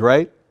guards,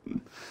 right?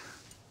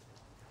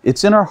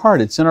 It's in our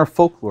heart, it's in our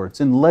folklore, it's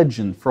in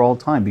legend for all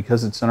time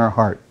because it's in our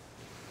heart.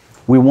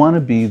 We want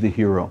to be the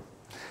hero.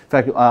 In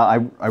fact,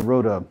 I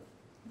wrote a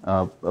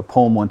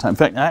poem one time. In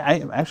fact,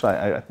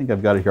 I think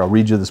I've got it here. I'll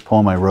read you this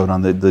poem I wrote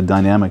on the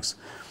dynamics.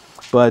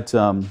 But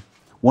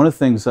one of the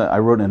things I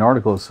wrote in an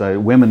article said,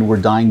 women, we're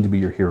dying to be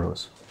your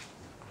heroes.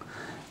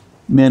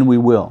 Men, we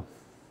will.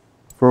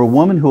 For a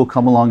woman who will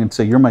come along and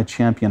say, you're my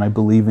champion, I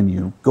believe in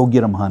you. Go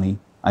get him, honey.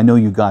 I know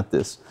you got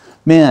this.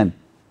 Man,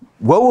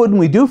 what wouldn't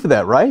we do for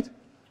that, right?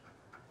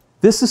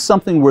 This is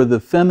something where the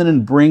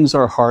feminine brings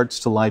our hearts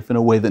to life in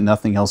a way that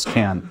nothing else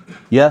can.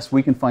 Yes,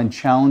 we can find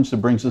challenge that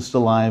brings us to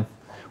life.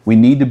 We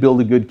need to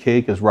build a good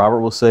cake, as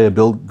Robert will say, a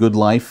good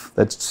life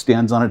that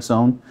stands on its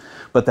own.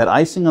 But that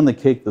icing on the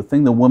cake, the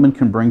thing the woman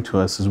can bring to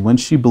us is when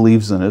she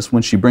believes in us,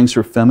 when she brings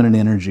her feminine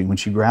energy, when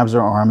she grabs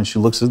our arm and she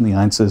looks us in the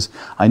eye and says,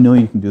 I know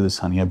you can do this,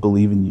 honey. I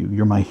believe in you.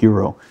 You're my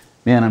hero.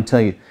 Man, I'm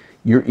telling you,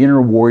 your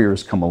inner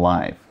warriors come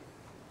alive.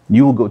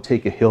 You will go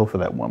take a hill for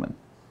that woman.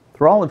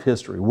 Through all of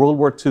history, World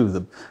War II,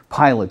 the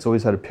pilots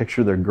always had a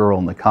picture of their girl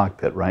in the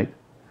cockpit, right?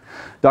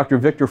 Dr.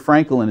 Viktor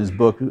Frankl, in his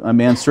book, A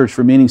Man's Search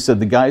for Meaning, said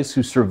the guys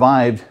who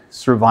survived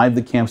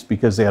the camps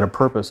because they had a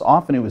purpose.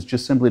 Often it was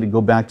just simply to go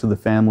back to the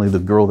family, the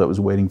girl that was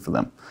waiting for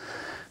them.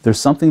 There's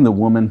something the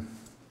woman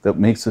that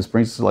brings us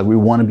to life. We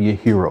want to be a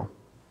hero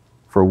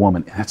for a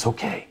woman, and that's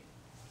okay.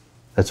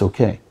 That's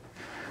okay.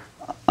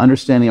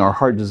 Understanding our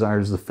heart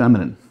desires the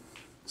feminine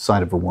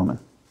side of a woman.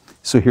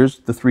 So here's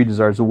the 3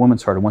 desires of a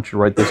woman's heart. I want you to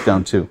write this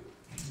down too.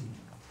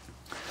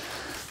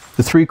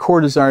 The 3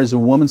 core desires of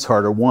a woman's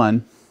heart are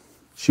 1,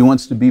 she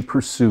wants to be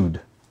pursued.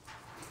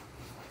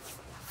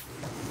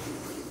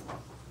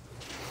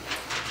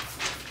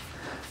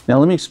 Now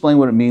let me explain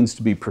what it means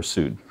to be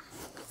pursued.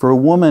 For a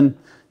woman,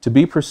 to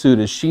be pursued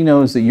is she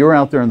knows that you're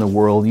out there in the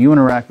world, you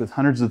interact with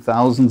hundreds of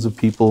thousands of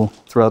people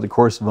throughout the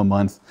course of a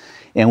month,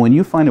 and when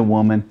you find a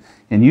woman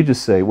and you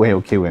just say, wait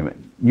a minute,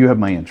 you have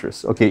my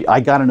interest. Okay, I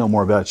got to know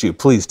more about you.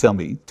 Please tell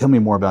me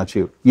more about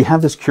you. You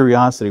have this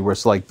curiosity where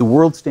it's like the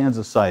world stands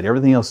aside,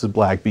 everything else is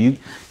black, but you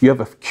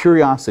have a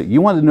curiosity. You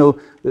want to know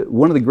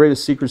one of the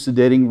greatest secrets to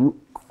dating,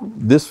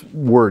 this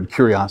word,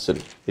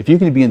 curiosity. If you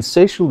can be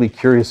insatiably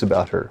curious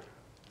about her,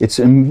 it's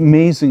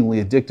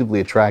amazingly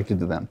addictively attracted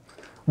to them.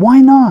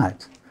 Why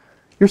not?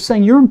 You're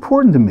saying you're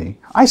important to me.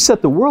 I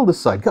set the world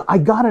aside. I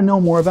got to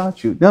know more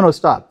about you. No,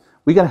 stop.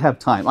 We got to have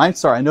time. I'm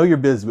sorry, I know you're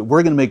busy, but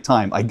we're going to make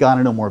time. I got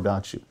to know more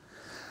about you.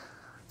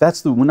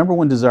 That's the number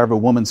 1 desire of a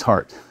woman's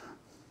heart.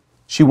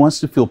 She wants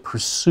to feel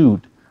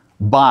pursued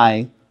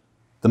by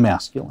the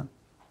masculine.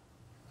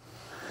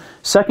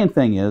 Second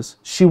thing is,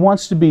 she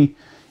wants to be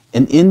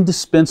an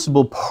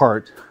indispensable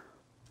part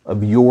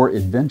of your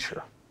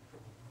adventure.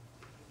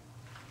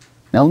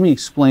 Now let me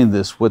explain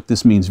what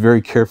this means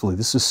very carefully.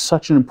 This is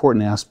such an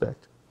important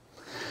aspect.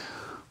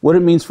 What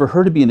it means for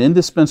her to be an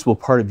indispensable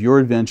part of your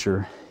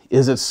adventure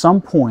is at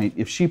some point,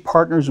 if she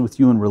partners with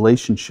you in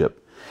relationship,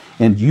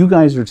 and you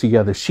guys are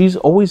together, she's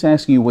always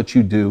asking you what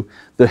you do.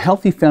 The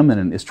healthy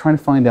feminine is trying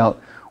to find out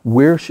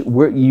where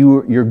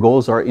your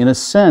goals are. In a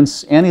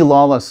sense, Annie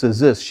Lala says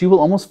this, she will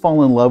almost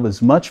fall in love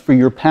as much for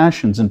your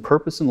passions and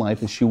purpose in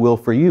life as she will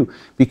for you,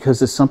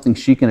 because it's something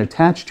she can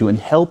attach to and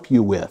help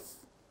you with.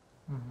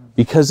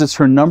 Because it's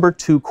her number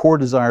 2 core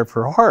desire of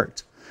her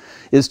heart,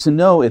 is to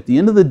know at the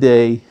end of the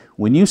day,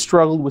 when you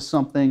struggled with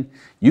something,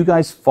 you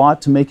guys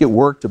fought to make it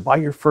work, to buy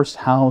your first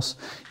house,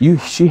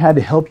 she had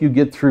to help you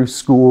get through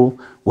school,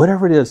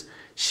 whatever it is,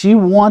 She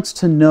wants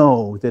to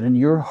know that in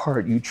your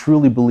heart you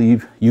truly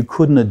believe you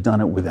couldn't have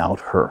done it without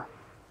her.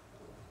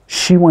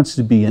 She wants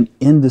to be an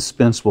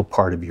indispensable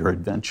part of your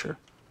adventure.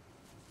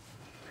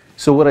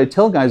 So what I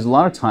tell guys a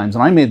lot of times,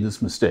 and I made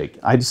this mistake,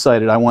 I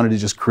decided I wanted to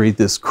just create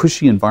this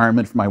cushy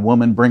environment for my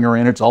woman, bring her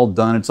in, it's all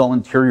done, it's all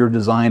interior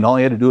designed, all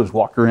you had to do is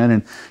walk her in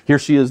and here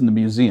she is in the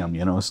museum,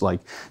 you know, it's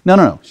like,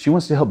 no, she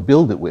wants to help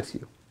build it with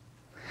you.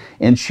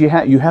 And you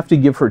have to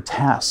give her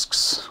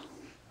tasks,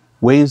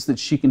 ways that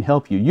she can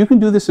help you. You can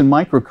do this in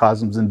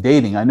microcosms in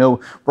dating. I know,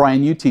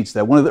 Brian, you teach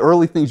that. One of the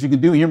early things you can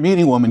do when you're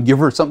meeting a woman, give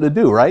her something to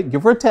do, right?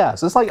 Give her a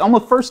task. It's like on the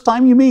first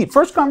time you meet,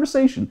 first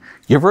conversation,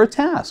 give her a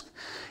task.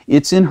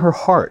 It's in her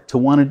heart to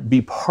want to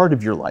be part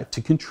of your life,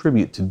 to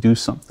contribute, to do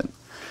something.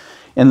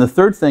 And the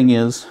third thing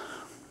is,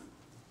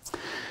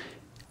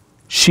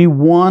 she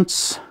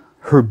wants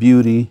her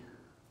beauty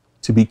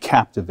to be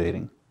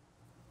captivating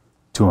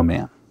to a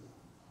man.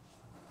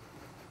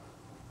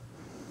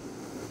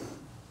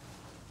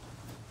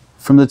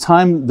 From the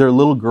time they're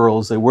little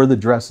girls, they wear the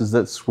dresses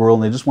that swirl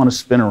and they just want to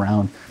spin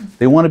around.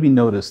 They want to be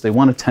noticed. They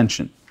want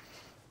attention.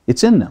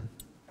 It's in them.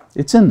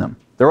 It's in them.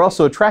 They're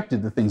also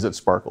attracted to things that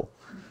sparkle.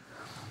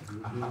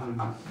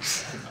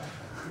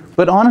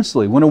 But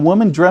honestly, when a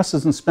woman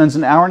dresses and spends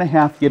an hour and a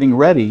half getting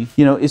ready,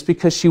 you know, it's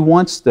because she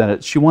wants that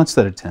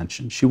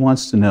attention. She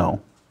wants to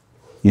know,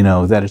 you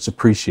know, that it's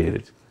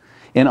appreciated.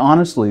 And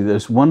honestly,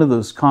 there's one of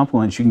those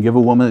compliments you can give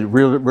a woman that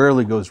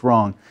rarely goes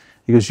wrong.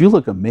 He goes, "You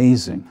look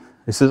amazing."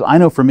 He says, "I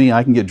know for me,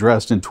 I can get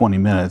dressed in 20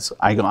 minutes.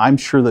 I go, I'm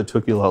sure that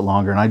took you a lot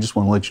longer, and I just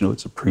want to let you know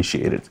it's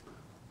appreciated.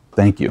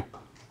 Thank you."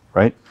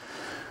 Right?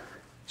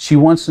 She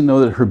wants to know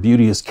that her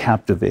beauty is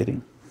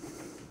captivating.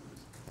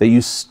 That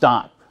you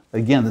stop.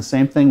 Again, the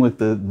same thing with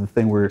the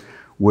thing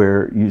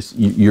where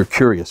you're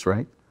curious,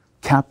 right?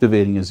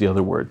 Captivating is the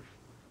other word.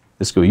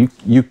 Let's go.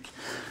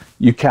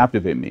 You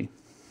captivate me.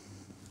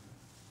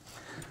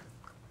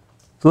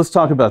 So let's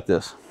talk about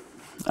this.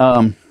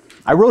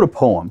 I wrote a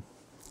poem.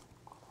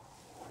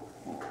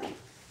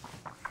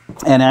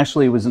 And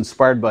actually it was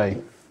inspired by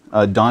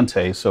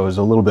Dante, so it was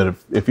a little bit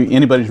of, if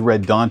anybody's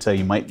read Dante,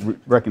 you might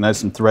recognize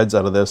some threads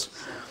out of this.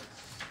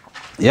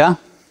 Yeah?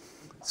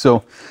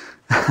 So,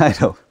 I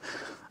know.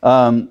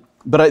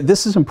 But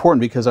this is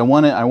important because I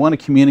want to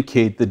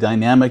communicate the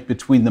dynamic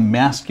between the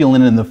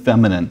masculine and the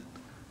feminine.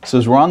 So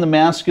as we're on the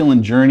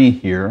masculine journey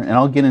here, and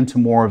I'll get into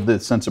more of the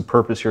sense of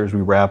purpose here as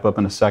we wrap up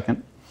in a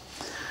second.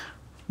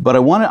 But I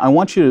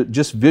want you to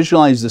just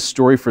visualize this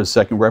story for a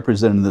second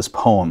represented in this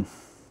poem.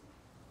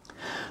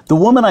 The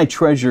woman I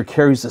treasure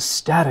carries a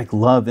static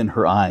love in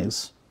her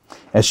eyes.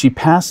 As she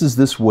passes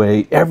this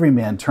way, every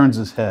man turns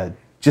his head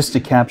just to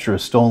capture a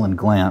stolen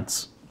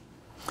glance.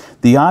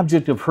 The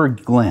object of her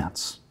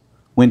glance,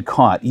 when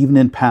caught, even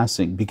in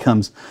passing,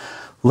 becomes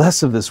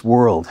less of this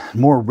world,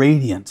 more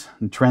radiant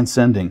and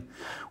transcending.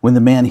 When the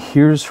man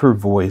hears her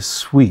voice,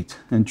 sweet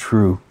and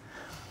true,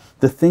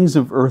 the things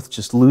of earth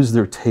just lose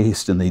their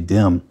taste and they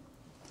dim.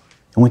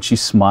 And when she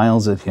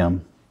smiles at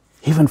him,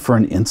 even for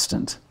an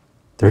instant,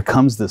 there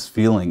comes this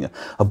feeling,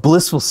 a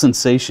blissful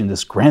sensation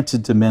that's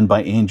granted to men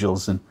by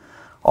angels and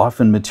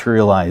often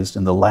materialized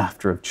in the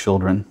laughter of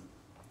children.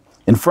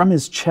 And from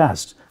his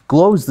chest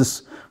glows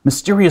this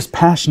mysterious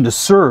passion to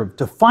serve,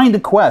 to find a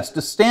quest,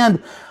 to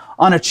stand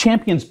on a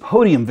champion's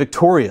podium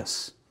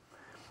victorious.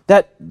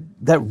 That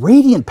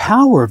radiant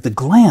power of the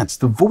glance,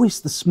 the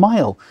voice, the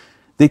smile,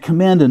 they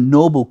command a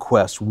noble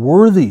quest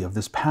worthy of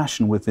this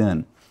passion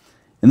within.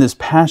 And this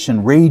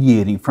passion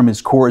radiating from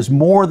his core is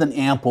more than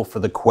ample for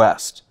the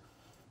quest.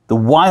 The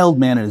wild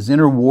man and his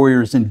inner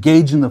warriors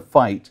engage in the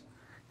fight,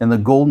 and the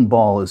golden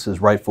ball is his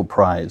rightful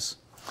prize.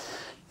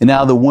 And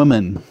now the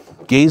woman,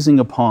 gazing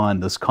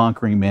upon this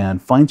conquering man,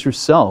 finds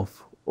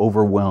herself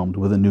overwhelmed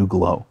with a new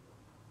glow.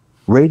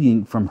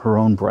 Radiating from her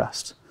own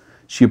breast,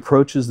 she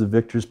approaches the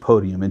victor's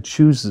podium and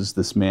chooses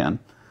this man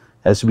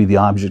as to be the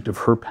object of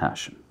her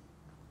passion.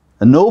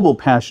 A noble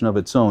passion of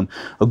its own,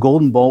 a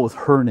golden ball with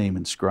her name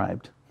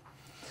inscribed.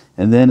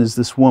 And then as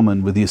this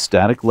woman, with the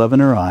ecstatic love in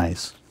her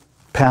eyes,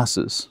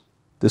 passes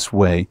this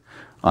way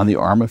on the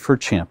arm of her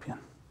champion.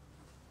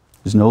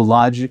 There's no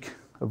logic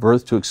of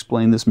earth to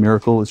explain this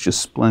miracle. It's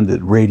just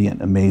splendid,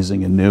 radiant,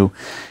 amazing, and new.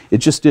 It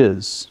just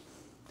is,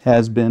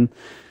 has been,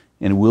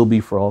 and will be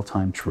for all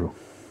time true.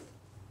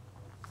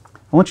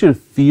 I want you to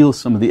feel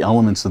some of the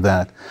elements of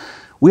that.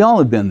 We all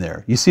have been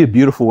there. You see a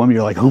beautiful woman,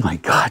 you're like, oh my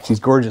God, she's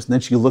gorgeous. And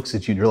then she looks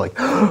at you and you're like,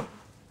 oh,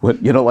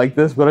 what, you don't like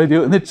this, what I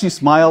do? And then she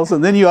smiles,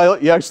 and then you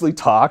actually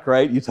talk,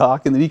 right? You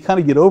talk, and then you kind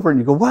of get over and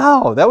you go,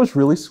 wow, that was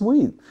really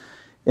sweet.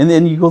 And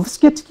then you go, let's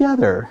get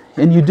together.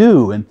 And you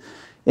do.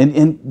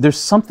 And there's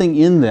something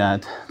in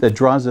that that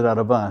draws it out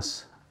of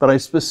us. But I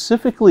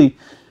specifically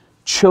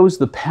chose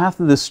the path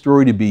of this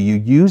story to be, you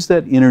use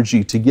that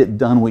energy to get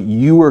done what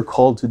you are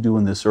called to do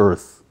in this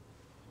earth.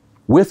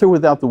 With or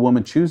without the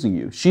woman choosing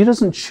you. She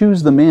doesn't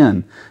choose the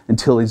man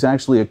until he's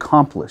actually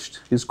accomplished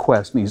his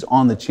quest and he's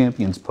on the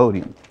champion's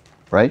podium.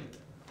 Right?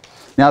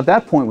 Now at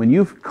that point, when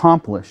you've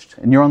accomplished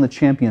and you're on the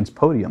champion's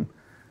podium,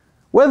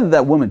 whether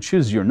that woman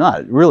chooses you or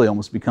not, it really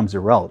almost becomes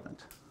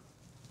irrelevant.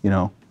 You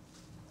know,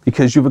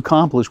 because you've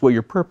accomplished what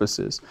your purpose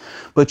is.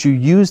 But you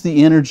use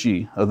the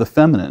energy of the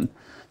feminine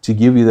to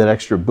give you that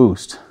extra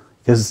boost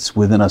because it's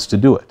within us to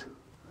do it.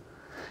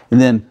 And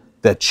then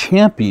that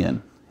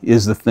champion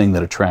is the thing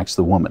that attracts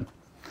the woman.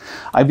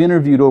 I've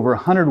interviewed over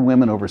 100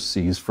 women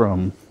overseas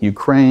from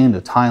Ukraine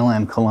to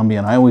Thailand, Colombia,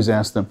 and I always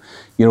ask them,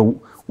 you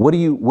know, what are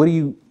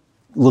you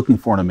looking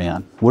for in a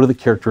man? What are the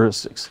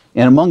characteristics?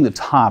 And among the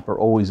top are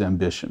always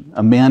ambition.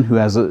 A man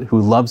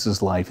who loves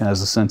his life and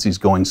has a sense he's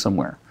going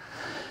somewhere.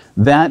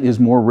 That is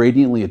more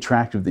radiantly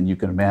attractive than you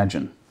can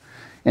imagine.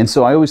 And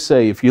so I always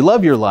say, if you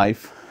love your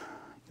life,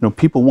 you know,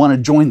 people want to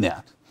join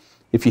that.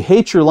 If you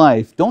hate your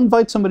life, don't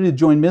invite somebody to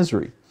join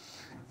misery,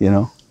 you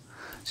know.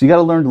 So you got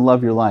to learn to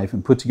love your life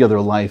and put together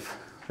a life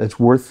that's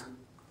worth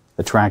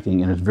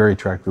attracting, and it's very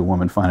attractive to a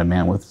woman. Find a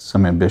man with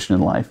some ambition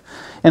in life.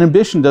 And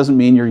ambition doesn't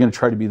mean you're going to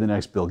try to be the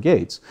next Bill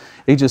Gates.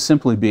 It just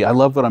simply be, I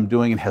love what I'm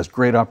doing. It has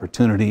great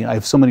opportunity. I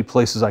have so many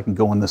places I can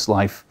go in this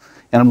life,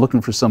 and I'm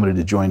looking for somebody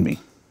to join me.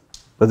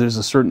 But there's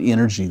a certain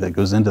energy that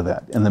goes into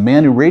that. And the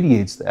man who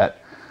radiates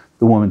that,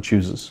 the woman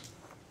chooses.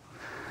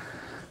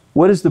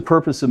 What is the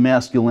purpose of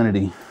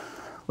masculinity?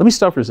 Let me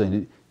stop for a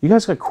second. You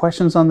guys got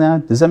questions on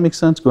that? Does that make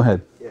sense? Go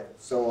ahead. Yeah,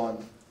 so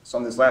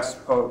on this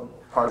last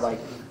part, like,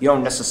 you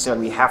don't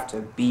necessarily have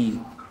to be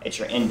at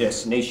your end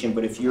destination,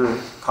 but if you're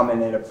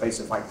coming at a place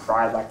of like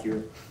pride, like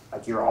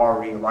you're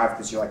already arrived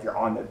because you're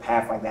on the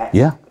path like that,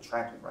 yeah,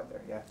 attractive right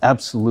there, yeah.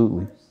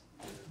 Absolutely.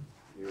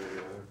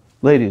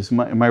 Ladies,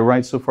 am I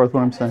right so far with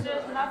what I'm saying?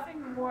 There's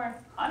nothing more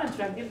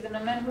unattractive than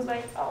a man who's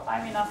like, oh,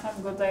 I'm enough,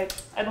 I'm good,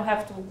 I don't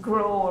have to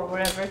grow or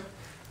whatever.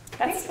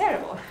 That's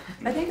terrible.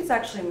 I think it's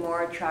actually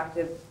more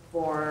attractive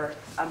for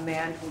a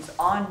man who's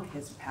on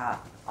his path,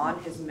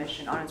 on his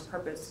mission, on his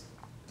purpose,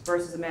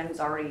 versus a man who's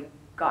already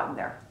gotten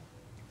there.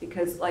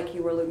 Because like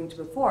you were alluding to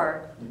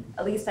before,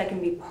 at least I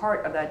can be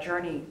part of that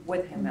journey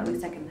with him. At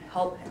least I can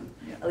help him.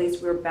 At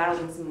least we're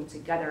battling something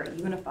together. It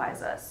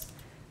unifies us.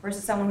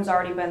 Versus someone who's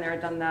already been there,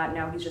 done that,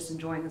 now he's just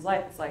enjoying his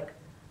life. It's like,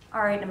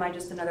 all right, am I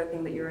just another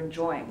thing that you're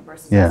enjoying?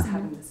 Versus us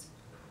having this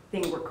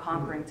thing we're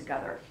conquering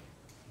together.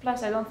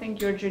 Plus, I don't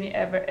think your journey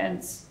ever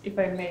ends, if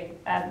I may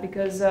add,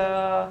 because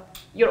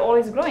you're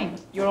always growing,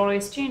 you're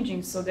always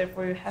changing, so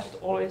therefore you have to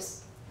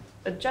always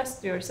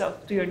adjust to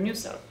yourself, to your new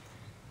self.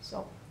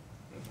 So,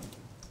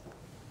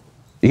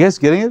 you guys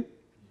getting it?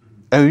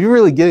 I mean, you're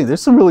really getting it.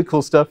 There's some really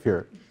cool stuff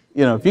here.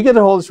 You know, if you get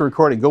a hold of this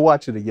recording, go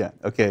watch it again.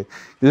 Okay,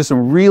 there's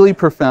some really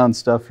profound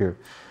stuff here,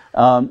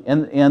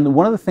 and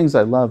one of the things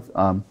I love,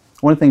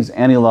 one of the things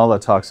Annie Lala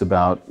talks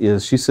about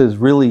is she says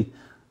really.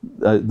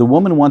 The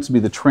woman wants to be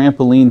the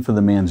trampoline for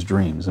the man's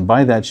dreams. And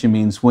by that she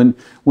means when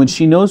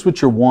she knows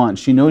what you want,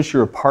 she knows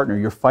you're a partner,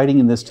 you're fighting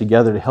in this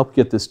together to help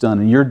get this done,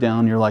 and you're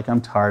down, you're like, I'm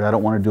tired, I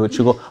don't want to do it.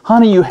 She'll go,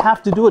 honey, you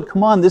have to do it,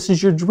 come on, this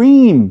is your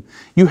dream.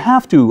 You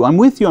have to, I'm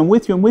with you, I'm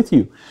with you, I'm with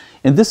you.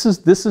 And this is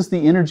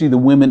the energy the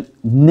women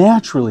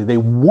naturally, they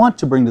want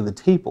to bring to the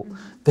table.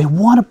 They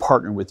want to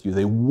partner with you,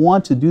 they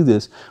want to do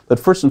this, but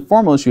first and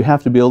foremost, you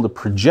have to be able to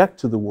project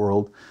to the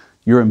world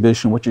your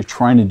ambition, what you're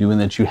trying to do, and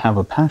that you have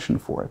a passion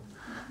for it.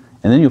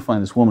 And then you'll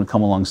find this woman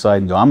come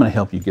alongside and go, I'm going to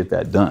help you get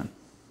that done.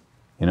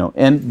 You know,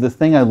 and the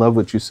thing I love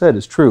what you said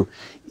is true.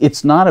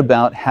 It's not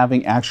about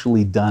having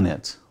actually done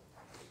it.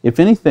 If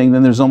anything,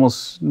 then there's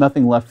almost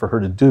nothing left for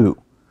her to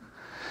do.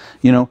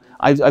 You know,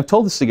 I've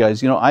told this to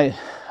guys, you know, I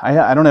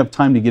don't have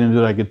time to get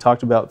into it. I could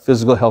talk about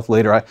physical health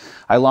later.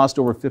 I lost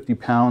over 50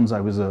 pounds. I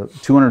was a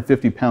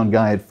 250-pound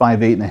guy at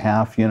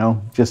 5'8½", you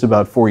know, just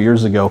about 4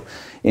 years ago.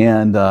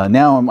 And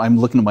now I'm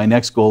looking at my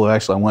next goal.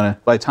 Actually,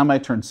 by the time I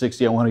turn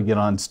 60, I want to get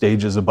on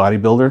stage as a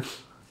bodybuilder,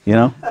 you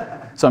know.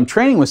 So I'm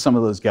training with some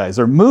of those guys.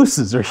 They're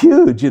mooses. They're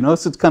huge, you know,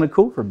 so it's kind of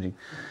cool for me.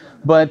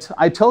 But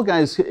I tell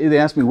guys, they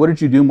ask me, what did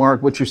you do,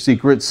 Mark? What's your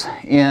secrets?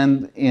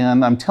 And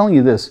I'm telling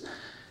you this.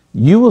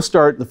 You will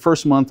start the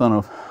first month on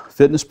a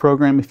fitness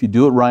program. If you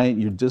do it right,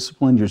 you're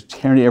disciplined, you're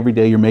tearing it every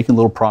day, you're making a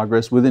little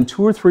progress. Within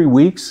 2 or 3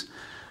 weeks,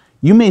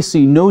 you may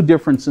see no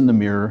difference in the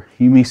mirror.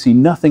 You may see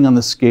nothing on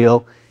the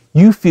scale.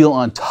 You feel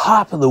on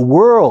top of the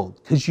world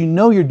because you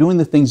know you're doing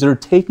the things that are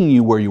taking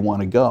you where you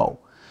want to go.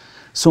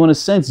 So in a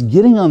sense,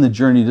 getting on the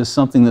journey to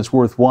something that's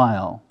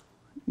worthwhile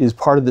is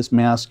part of this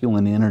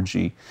masculine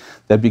energy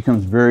that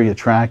becomes very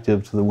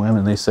attractive to the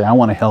women. They say, I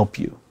want to help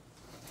you.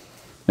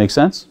 Make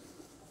sense?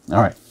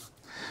 All right.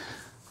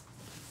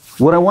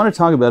 What I want to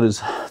talk about is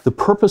the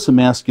purpose of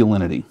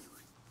masculinity.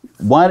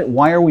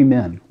 Why are we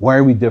men? Why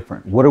are we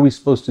different? What are we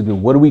supposed to do?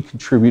 What do we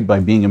contribute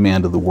by being a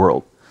man to the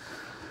world?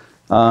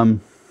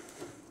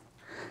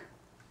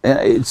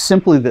 It's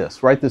simply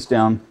this. Write this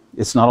down.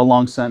 It's not a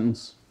long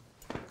sentence.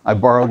 I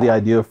borrowed the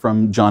idea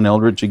from John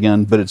Eldredge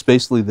again, but it's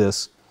basically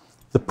this.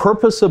 The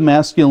purpose of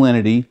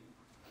masculinity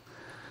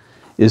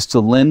is to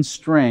lend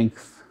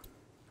strength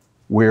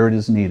where it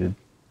is needed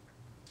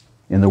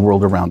in the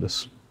world around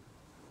us.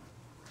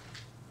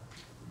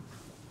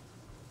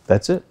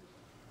 That's it.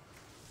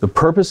 The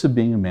purpose of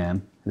being a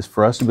man is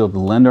for us to be able to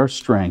lend our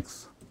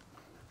strength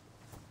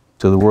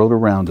to the world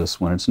around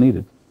us when it's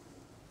needed.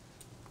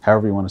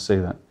 However you want to say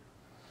that.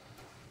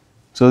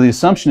 So the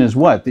assumption is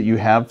what? That you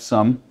have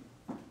some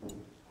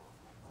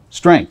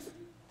Strength.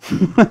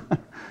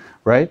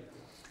 Right?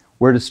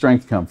 Where does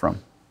strength come from?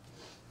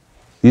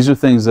 These are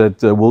things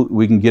that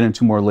we can get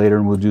into more later,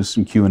 and we'll do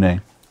some Q&A.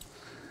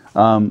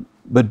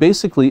 But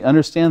basically,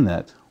 understand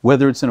that.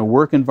 Whether it's in a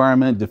work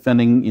environment,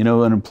 defending,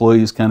 an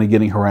employee is kind of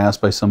getting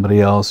harassed by somebody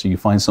else, or you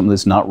find something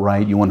that's not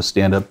right, you want to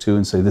stand up to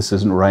and say, this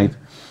isn't right.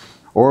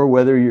 Or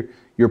whether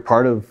you're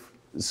part of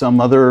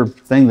some other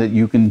thing that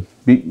you can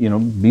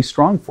be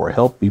strong for,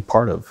 help be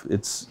part of.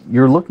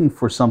 You're looking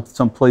for some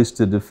place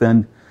to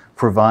defend,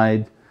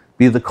 provide,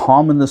 be the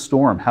calm in the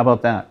storm. How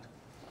about that?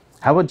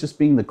 How about just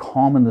being the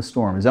calm in the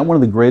storm? Is that one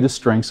of the greatest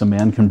strengths a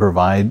man can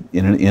provide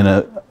in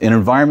an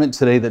environment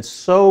today that's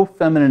so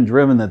feminine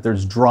driven that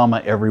there's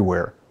drama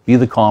everywhere? Be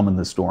the calm in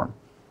the storm.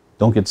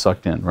 Don't get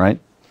sucked in,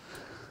 right?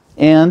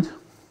 And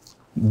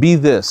be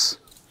this.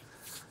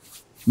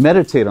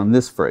 Meditate on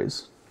this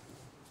phrase.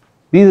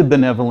 Be the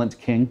benevolent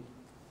king.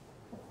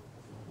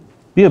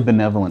 Be a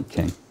benevolent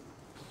king.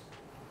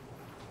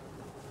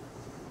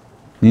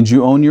 Means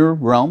you own your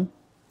realm,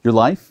 your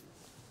life,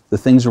 the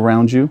things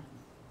around you,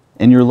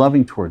 and you're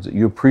loving towards it.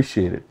 You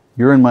appreciate it.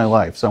 You're in my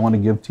life, so I want to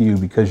give to you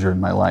because you're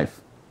in my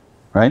life.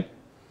 Right?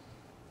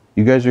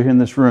 You guys are here in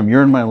this room.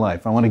 You're in my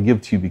life. I want to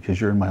give to you because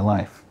you're in my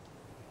life.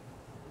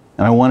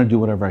 And I want to do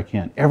whatever I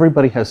can.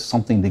 Everybody has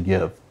something to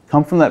give.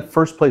 Come from that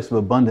first place of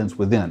abundance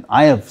within.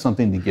 I have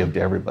something to give to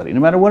everybody,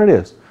 no matter what it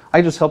is.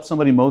 I just help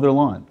somebody mow their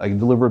lawn. I can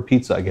deliver a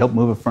pizza. I can help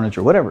move a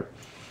furniture, whatever.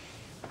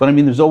 But I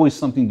mean, there's always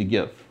something to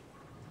give.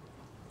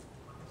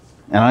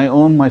 And I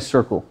own my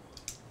circle,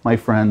 my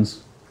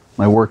friends,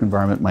 my work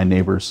environment, my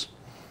neighbors,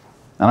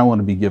 and I want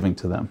to be giving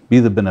to them. Be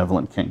the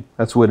benevolent king.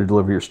 That's the way to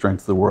deliver your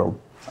strength to the world.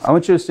 I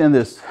want you to understand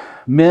this.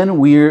 Men,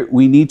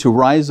 we need to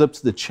rise up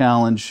to the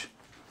challenge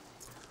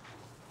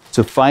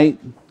to fight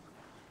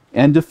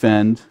and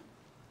defend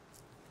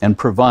and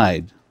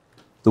provide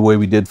the way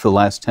we did for the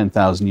last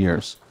 10,000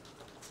 years.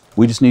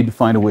 We just need to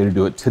find a way to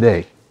do it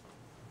today.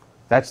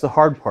 That's the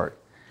hard part.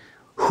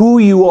 Who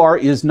you are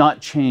is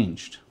not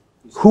changed.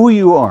 Who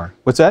you are.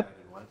 What's that?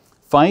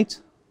 Fight,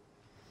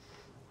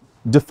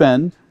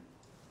 defend,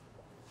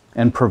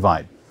 and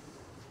provide.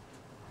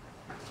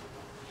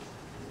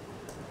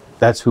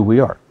 That's who we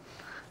are.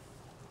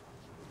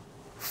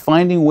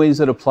 Finding ways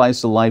that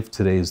applies to life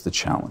today is the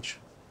challenge.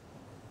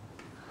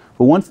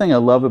 But one thing I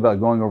love about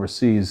going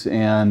overseas,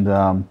 and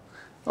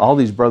all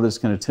these brothers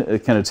can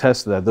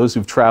attest to that. Those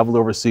who've traveled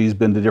overseas,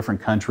 been to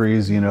different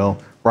countries,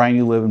 Brian,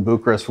 you live in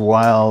Bucharest for a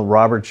while,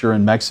 Robert, you're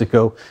in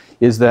Mexico,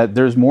 is that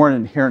there's more an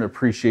inherent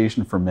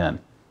appreciation for men.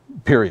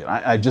 Period.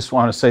 I just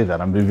want to say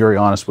that. I'm being very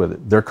honest with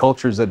it. There are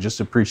cultures that just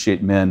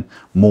appreciate men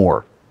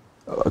more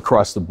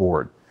across the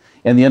board.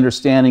 And the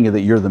understanding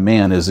that you're the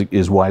man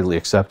is widely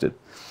accepted.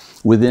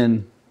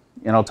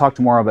 And I'll talk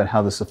tomorrow about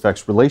how this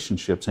affects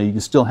relationships. Now, you can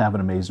still have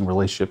an amazing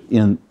relationship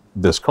in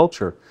this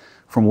culture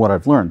from what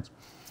I've learned.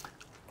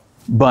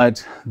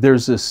 But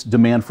there's this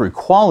demand for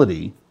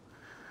equality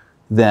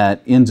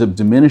that ends up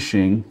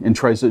diminishing and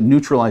tries to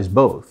neutralize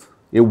both.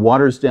 It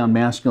waters down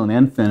masculine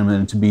and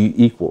feminine to be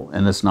equal,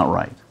 and that's not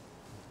right,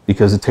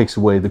 because it takes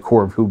away the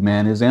core of who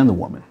man is and the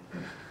woman.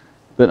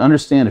 But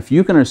understand, if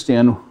you can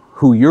understand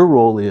who your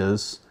role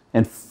is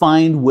and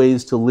find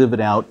ways to live it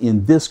out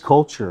in this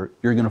culture,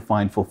 you're going to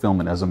find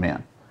fulfillment as a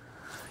man.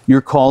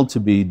 You're called to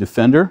be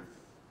defender,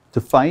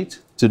 to fight,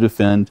 to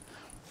defend,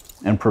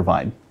 and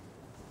provide.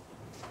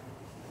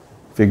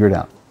 Figure it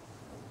out.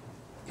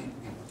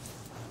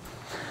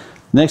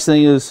 Next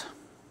thing is,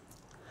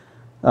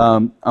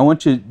 I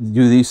want you to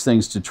do these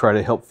things to try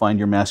to help find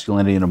your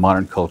masculinity in a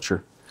modern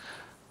culture.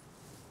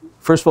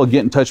 First of all,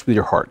 get in touch with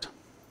your heart.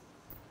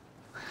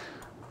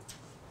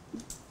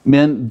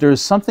 Men,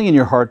 there's something in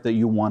your heart that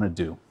you want to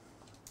do.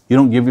 You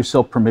don't give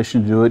yourself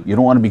permission to do it. You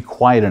don't want to be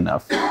quiet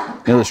enough.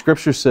 The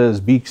scripture says,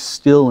 be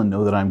still and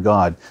know that I'm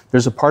God.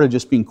 There's a part of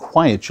just being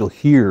quiet. You'll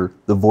hear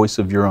the voice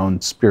of your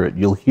own spirit.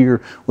 You'll hear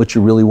what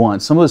you really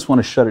want. Some of us want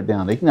to shut it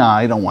down. No,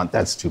 I don't want that.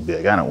 That's too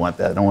big. I don't want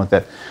that. I don't want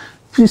that.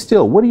 Be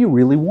still. What do you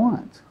really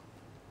want?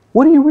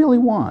 What do you really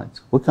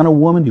want? What kind of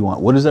woman do you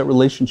want? What does that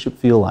relationship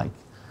feel like?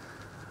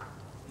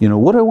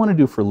 What do I want to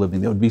do for a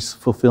living that would be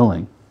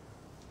fulfilling?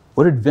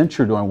 What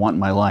adventure do I want in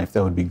my life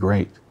that would be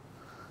great?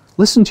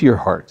 Listen to your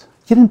heart.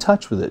 Get in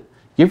touch with it.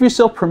 Give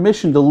yourself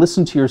permission to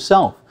listen to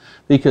yourself.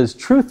 Because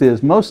truth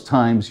is, most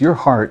times your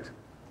heart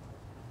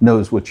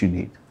knows what you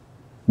need,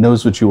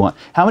 knows what you want.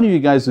 How many of you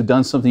guys have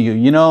done something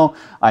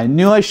I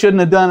knew I shouldn't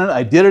have done it,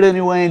 I did it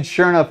anyway, and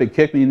sure enough, it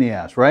kicked me in the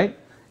ass, right?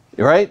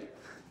 Right?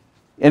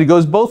 And it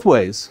goes both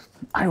ways.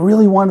 I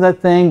really wanted that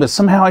thing, but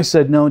somehow I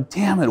said, no,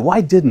 damn it,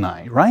 why didn't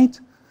I, right?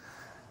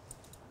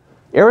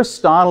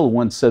 Aristotle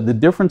once said, the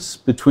difference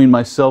between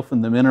myself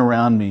and the men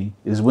around me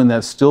is when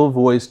that still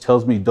voice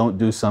tells me don't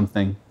do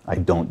something, I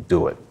don't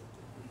do it.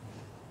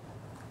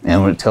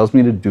 And when it tells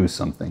me to do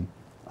something,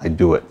 I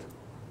do it.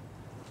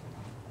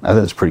 I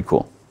think that's pretty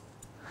cool.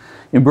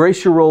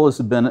 Embrace your role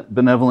as a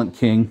benevolent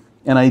king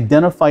and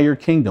identify your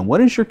kingdom. What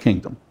is your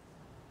kingdom?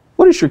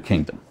 What is your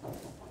kingdom?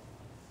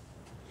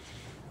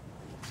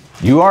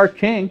 You are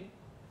king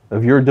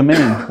of your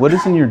domain. What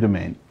is in your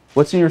domain?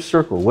 What's in your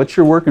circle? What's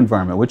your work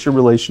environment? What's your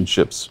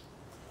relationships?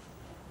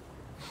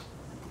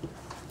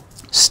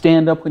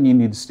 Stand up when you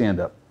need to stand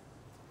up.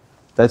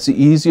 That's the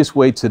easiest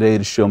way today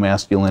to show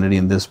masculinity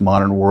in this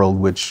modern world,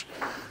 which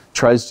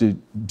tries to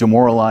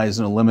demoralize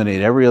and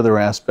eliminate every other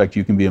aspect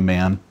you can be a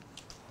man.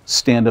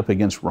 Stand up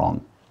against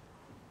wrong.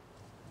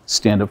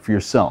 Stand up for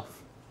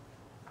yourself.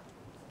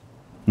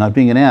 Not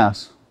being an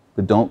ass,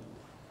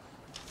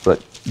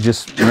 but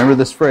just remember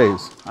this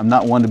phrase, I'm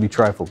not one to be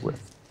trifled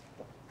with.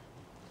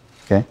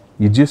 Okay?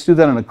 You just do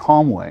that in a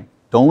calm way.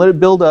 Don't let it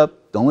build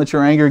up. Don't let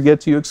your anger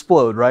get to you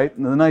explode, right?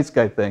 The nice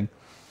guy thing.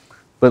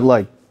 But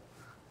like,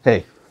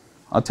 hey,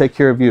 I'll take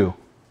care of you.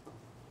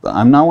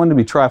 I'm not one to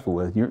be trifled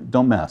with.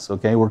 Don't mess,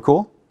 okay? We're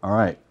cool? All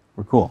right,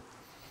 we're cool.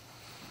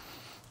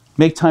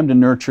 Make time to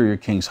nurture your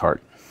king's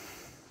heart.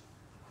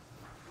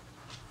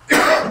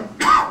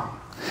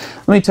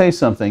 Let me tell you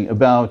something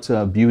about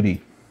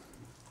beauty.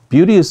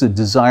 Beauty is a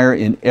desire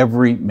in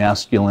every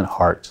masculine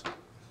heart.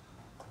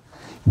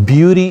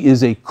 Beauty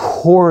is a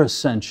core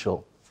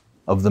essential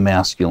of the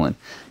masculine.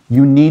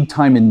 You need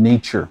time in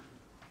nature.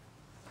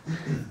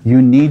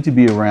 You need to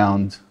be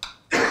around.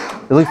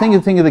 Like, think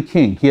of the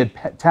king. He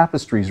had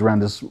tapestries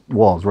around his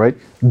walls, right?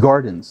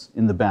 Gardens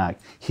in the back.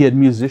 He had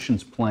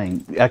musicians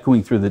playing,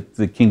 echoing through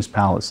the king's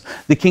palace.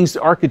 The king's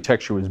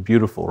architecture was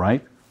beautiful,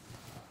 right?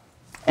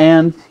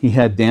 And he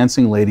had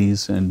dancing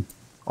ladies and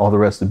all the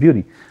rest of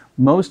beauty.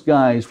 Most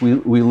guys, we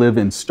live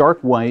in stark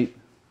white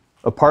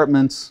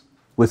apartments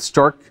with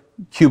stark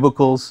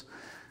cubicles.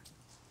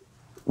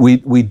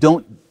 We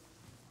don't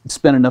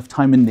spend enough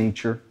time in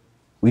nature.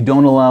 We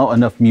don't allow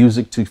enough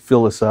music to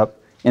fill us up.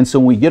 And so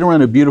when we get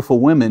around a beautiful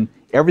woman,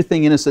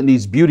 everything in us that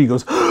needs beauty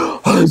goes,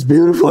 oh, it's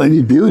beautiful, I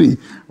need beauty,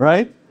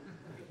 right?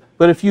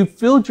 But if you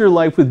filled your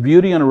life with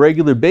beauty on a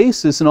regular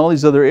basis in all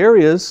these other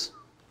areas,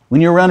 when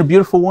you're around a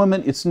beautiful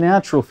woman, it's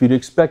natural for you to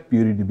expect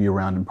beauty to be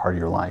around in part of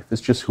your life. It's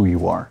just who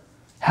you are.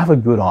 Have a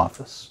good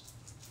office.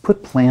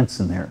 Put plants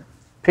in there,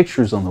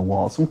 pictures on the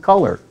wall, some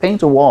color,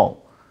 paint a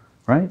wall,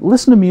 right?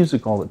 Listen to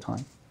music all the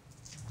time.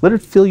 Let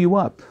it fill you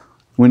up.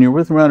 When you're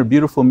around a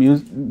beautiful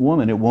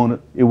woman, it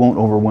won't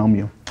overwhelm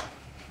you.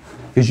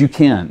 Because you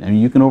can. I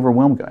mean, you can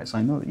overwhelm guys.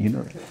 I know that. You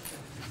know that.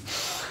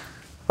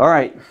 All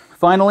right.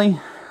 Finally,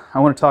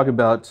 I want to talk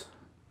about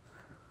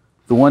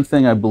the one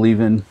thing I believe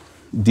in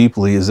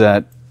deeply is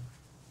that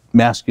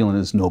masculine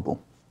is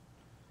noble.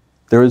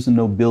 There is a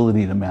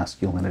nobility to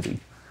masculinity.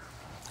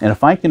 And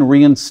if I can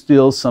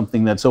reinstill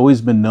something that's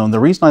always been known, the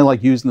reason I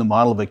like using the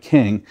model of a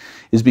king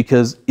is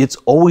because it's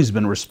always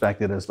been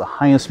respected as the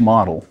highest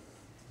model,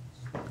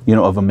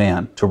 of a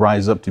man, to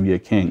rise up to be a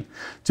king,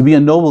 to be a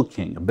noble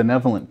king, a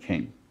benevolent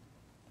king.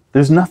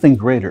 There's nothing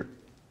greater.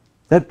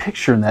 That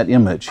picture and that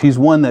image, he's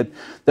one that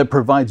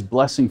provides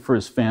blessing for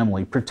his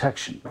family,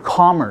 protection,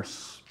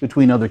 commerce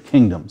between other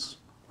kingdoms,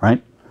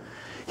 right?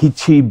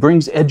 He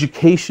brings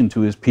education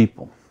to his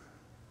people.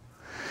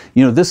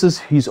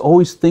 He's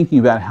always thinking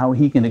about how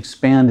he can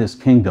expand his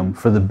kingdom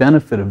for the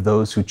benefit of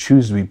those who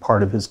choose to be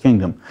part of his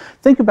kingdom.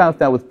 Think about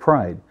that with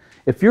pride.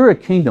 If you're a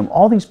kingdom,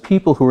 all these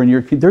people who are in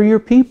your kingdom, they're your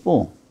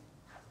people.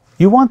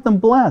 You want them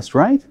blessed,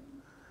 right?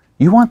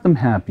 You want them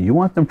happy. You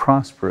want them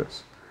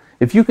prosperous.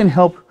 If you can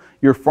help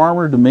your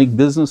farmer to make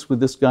business with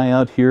this guy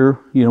out here,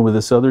 with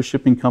this other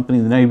shipping company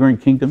in the neighboring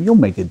kingdom, you'll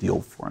make a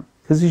deal for him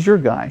because he's your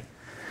guy.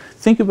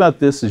 Think about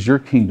this as your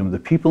kingdom, the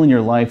people in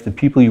your life, the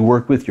people you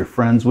work with, your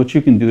friends, what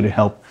you can do to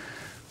help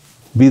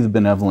be the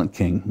benevolent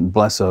king and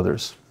bless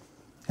others.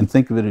 And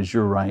think of it as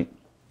your right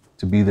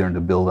to be there and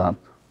to build up.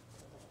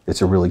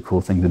 It's a really cool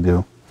thing to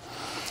do.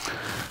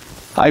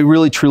 I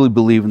really truly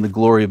believe in the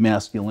glory of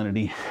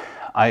masculinity.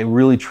 I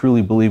really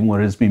truly believe in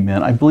what it is to be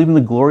men. I believe in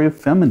the glory of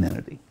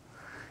femininity.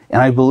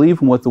 And I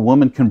believe in what the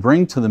woman can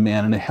bring to the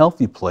man in a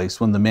healthy place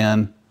when the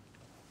man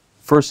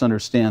first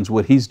understands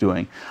what he's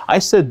doing. I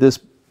said this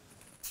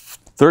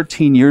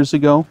 13 years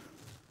ago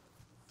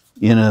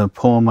in a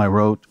poem I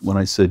wrote when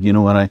I said,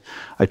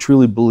 I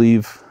truly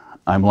believe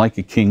I'm like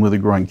a king with a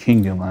growing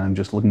kingdom. I'm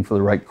just looking for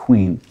the right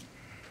queen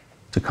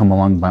to come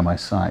along by my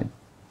side.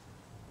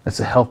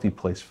 That's a healthy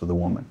place for the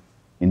woman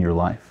in your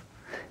life.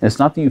 And it's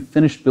not that you've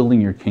finished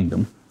building your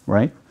kingdom,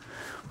 right?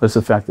 But it's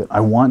the fact that I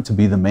want to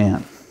be the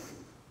man.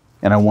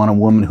 And I want a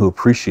woman who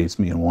appreciates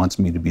me and wants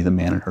me to be the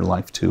man in her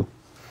life too.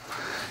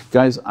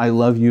 Guys, I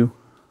love you.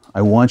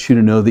 I want you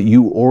to know that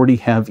you already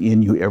have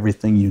in you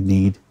everything you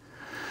need.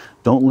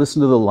 Don't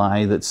listen to the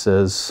lie that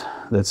says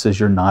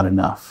you're not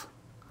enough.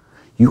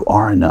 You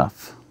are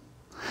enough.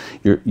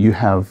 You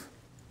have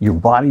your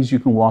bodies you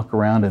can walk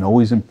around and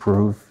always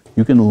improve.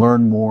 You can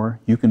learn more.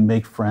 You can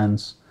make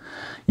friends.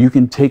 You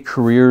can take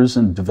careers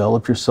and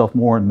develop yourself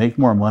more and make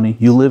more money.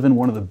 You live in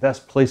one of the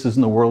best places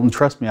in the world. And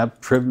trust me, I've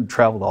traveled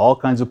to all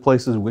kinds of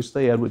places. Wish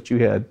they had what you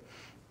had.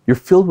 You're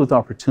filled with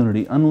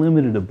opportunity,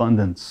 unlimited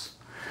abundance.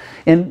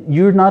 And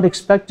you're not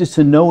expected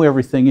to know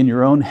everything in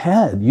your own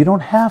head. You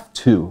don't have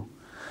to.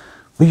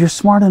 But you're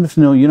smart enough to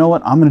know, you know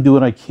what, I'm going to do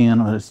what I can.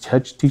 I'm going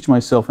to teach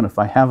myself. And if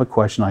I have a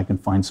question, I can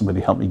find somebody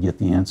to help me get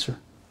the answer.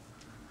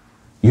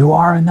 You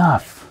are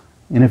enough.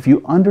 And if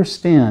you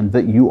understand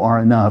that you are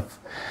enough,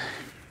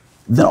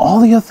 then all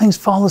the other things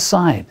fall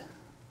aside.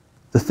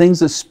 The things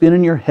that spin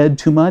in your head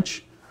too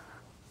much,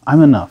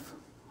 I'm enough.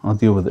 I'll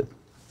deal with it.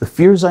 The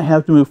fears I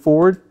have to move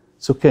forward,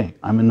 it's okay.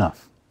 I'm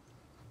enough.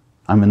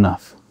 I'm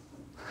enough.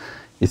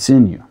 It's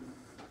in you.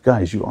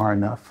 Guys, you are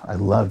enough. I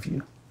love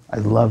you. I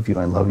love you.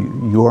 I love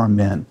you. You are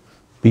men.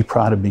 Be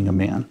proud of being a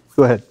man.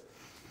 Go ahead.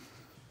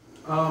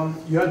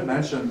 You had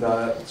mentioned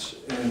that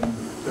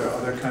there are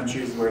other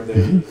countries where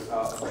they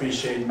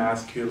appreciate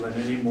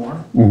masculinity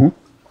more. And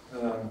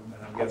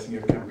I'm guessing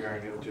you're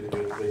comparing it to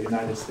the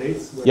United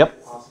States, where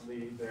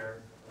possibly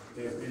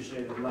they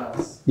appreciate it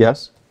less.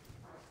 Yes.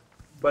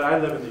 But I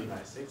live in the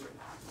United States right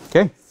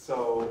now. Okay.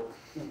 So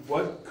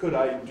what could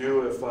I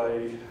do if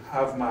I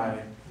have my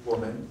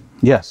woman?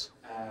 Yes.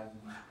 And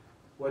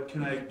what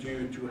can I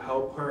do to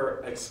help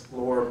her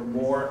explore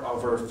more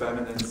of her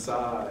feminine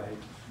side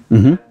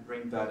and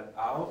bring that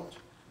out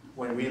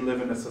when we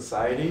live in a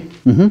society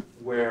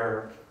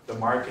where the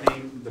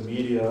marketing, the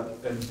media,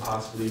 and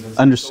possibly even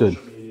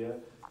social media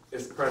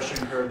is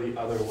pressuring her the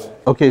other way?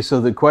 Okay, so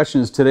the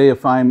question is today,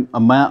 if I'm a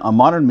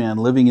modern man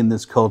living in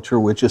this culture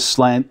which is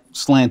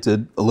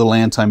slanted, a little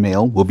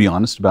anti-male, we'll be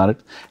honest about it,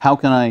 how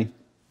can I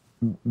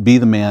be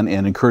the man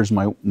and encourage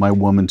my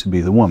woman to be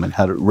the woman,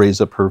 how to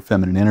raise up her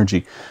feminine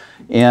energy?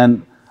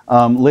 And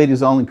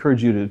ladies, I'll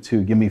encourage you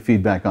to give me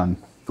feedback on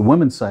the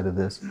women's side of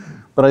this.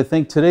 But I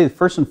think today,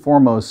 first and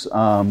foremost,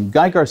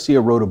 Guy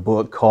Garcia wrote a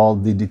book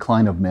called The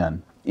Decline of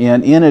Men.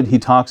 And in it, he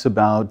talks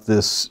about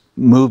this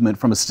movement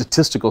from a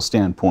statistical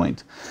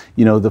standpoint.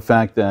 You know, the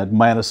fact that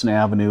Madison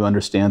Avenue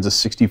understands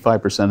that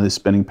 65% of the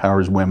spending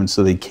power is women,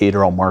 so they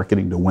cater all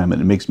marketing to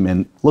women. It makes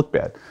men look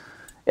bad.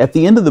 At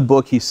the end of the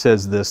book, he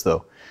says this,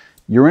 though.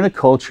 You're in a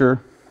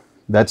culture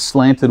that's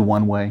slanted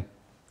one way.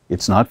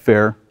 It's not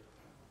fair.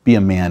 Be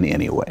a man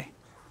anyway.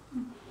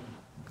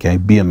 Okay,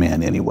 be a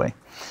man anyway.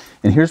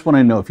 And here's what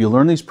I know. If you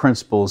learn these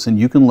principles, and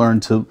you can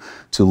learn to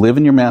live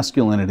in your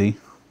masculinity,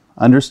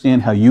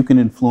 understand how you can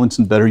influence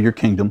and better your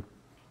kingdom,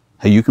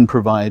 how you can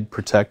provide,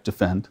 protect,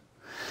 defend.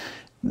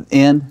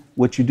 And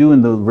what you do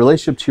in the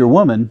relationship to your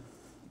woman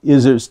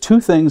is there's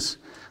two things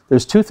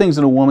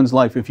in a woman's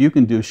life if you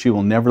can do, she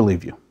will never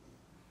leave you.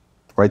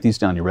 Write these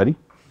down. You ready?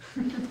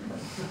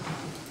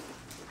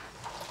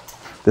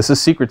 This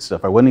is secret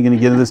stuff. I wasn't going to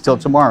get into this till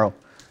tomorrow,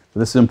 but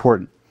this is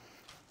important.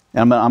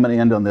 And I'm going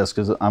to end on this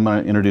because I'm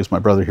going to introduce my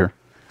brother here.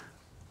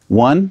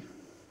 One,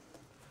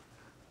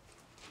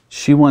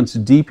 she wants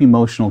deep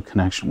emotional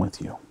connection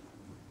with you.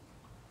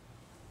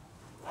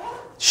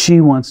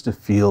 She wants to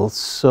feel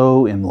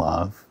so in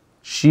love.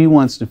 She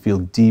wants to feel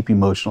deep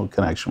emotional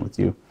connection with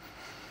you.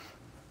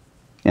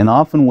 And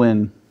often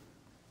when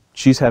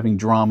she's having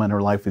drama in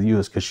her life with you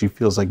is because she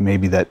feels like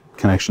maybe that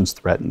connection's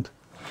threatened.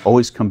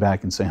 Always come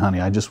back and say,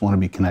 honey, I just want to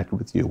be connected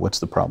with you. What's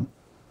the problem?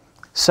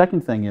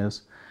 Second thing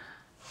is,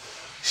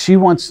 she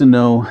wants to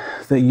know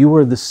that you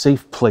are the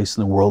safe place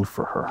in the world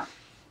for her,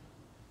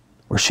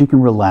 where she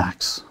can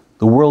relax.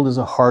 The world is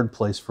a hard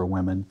place for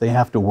women. They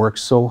have to work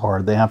so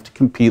hard. They have to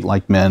compete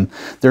like men.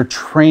 They're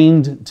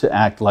trained to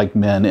act like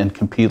men and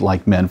compete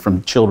like men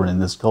from children in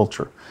this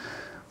culture.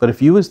 But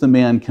if you as the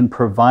man can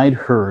provide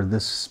her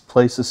this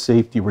place of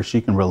safety where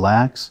she can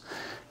relax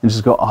and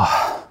just go,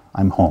 oh,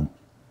 I'm home.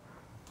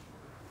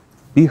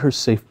 Be her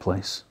safe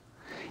place.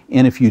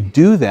 And if you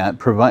do that,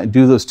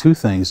 do those two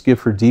things,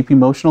 give her deep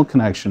emotional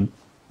connection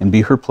and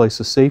be her place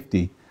of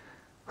safety,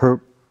 her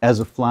as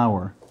a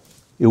flower,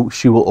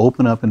 she will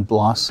open up and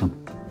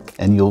blossom,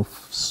 and you'll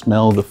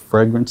smell the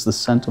fragrance, the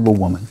scent of a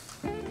woman.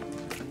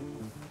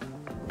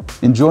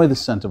 Enjoy the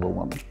scent of a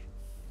woman.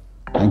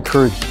 I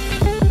encourage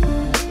you.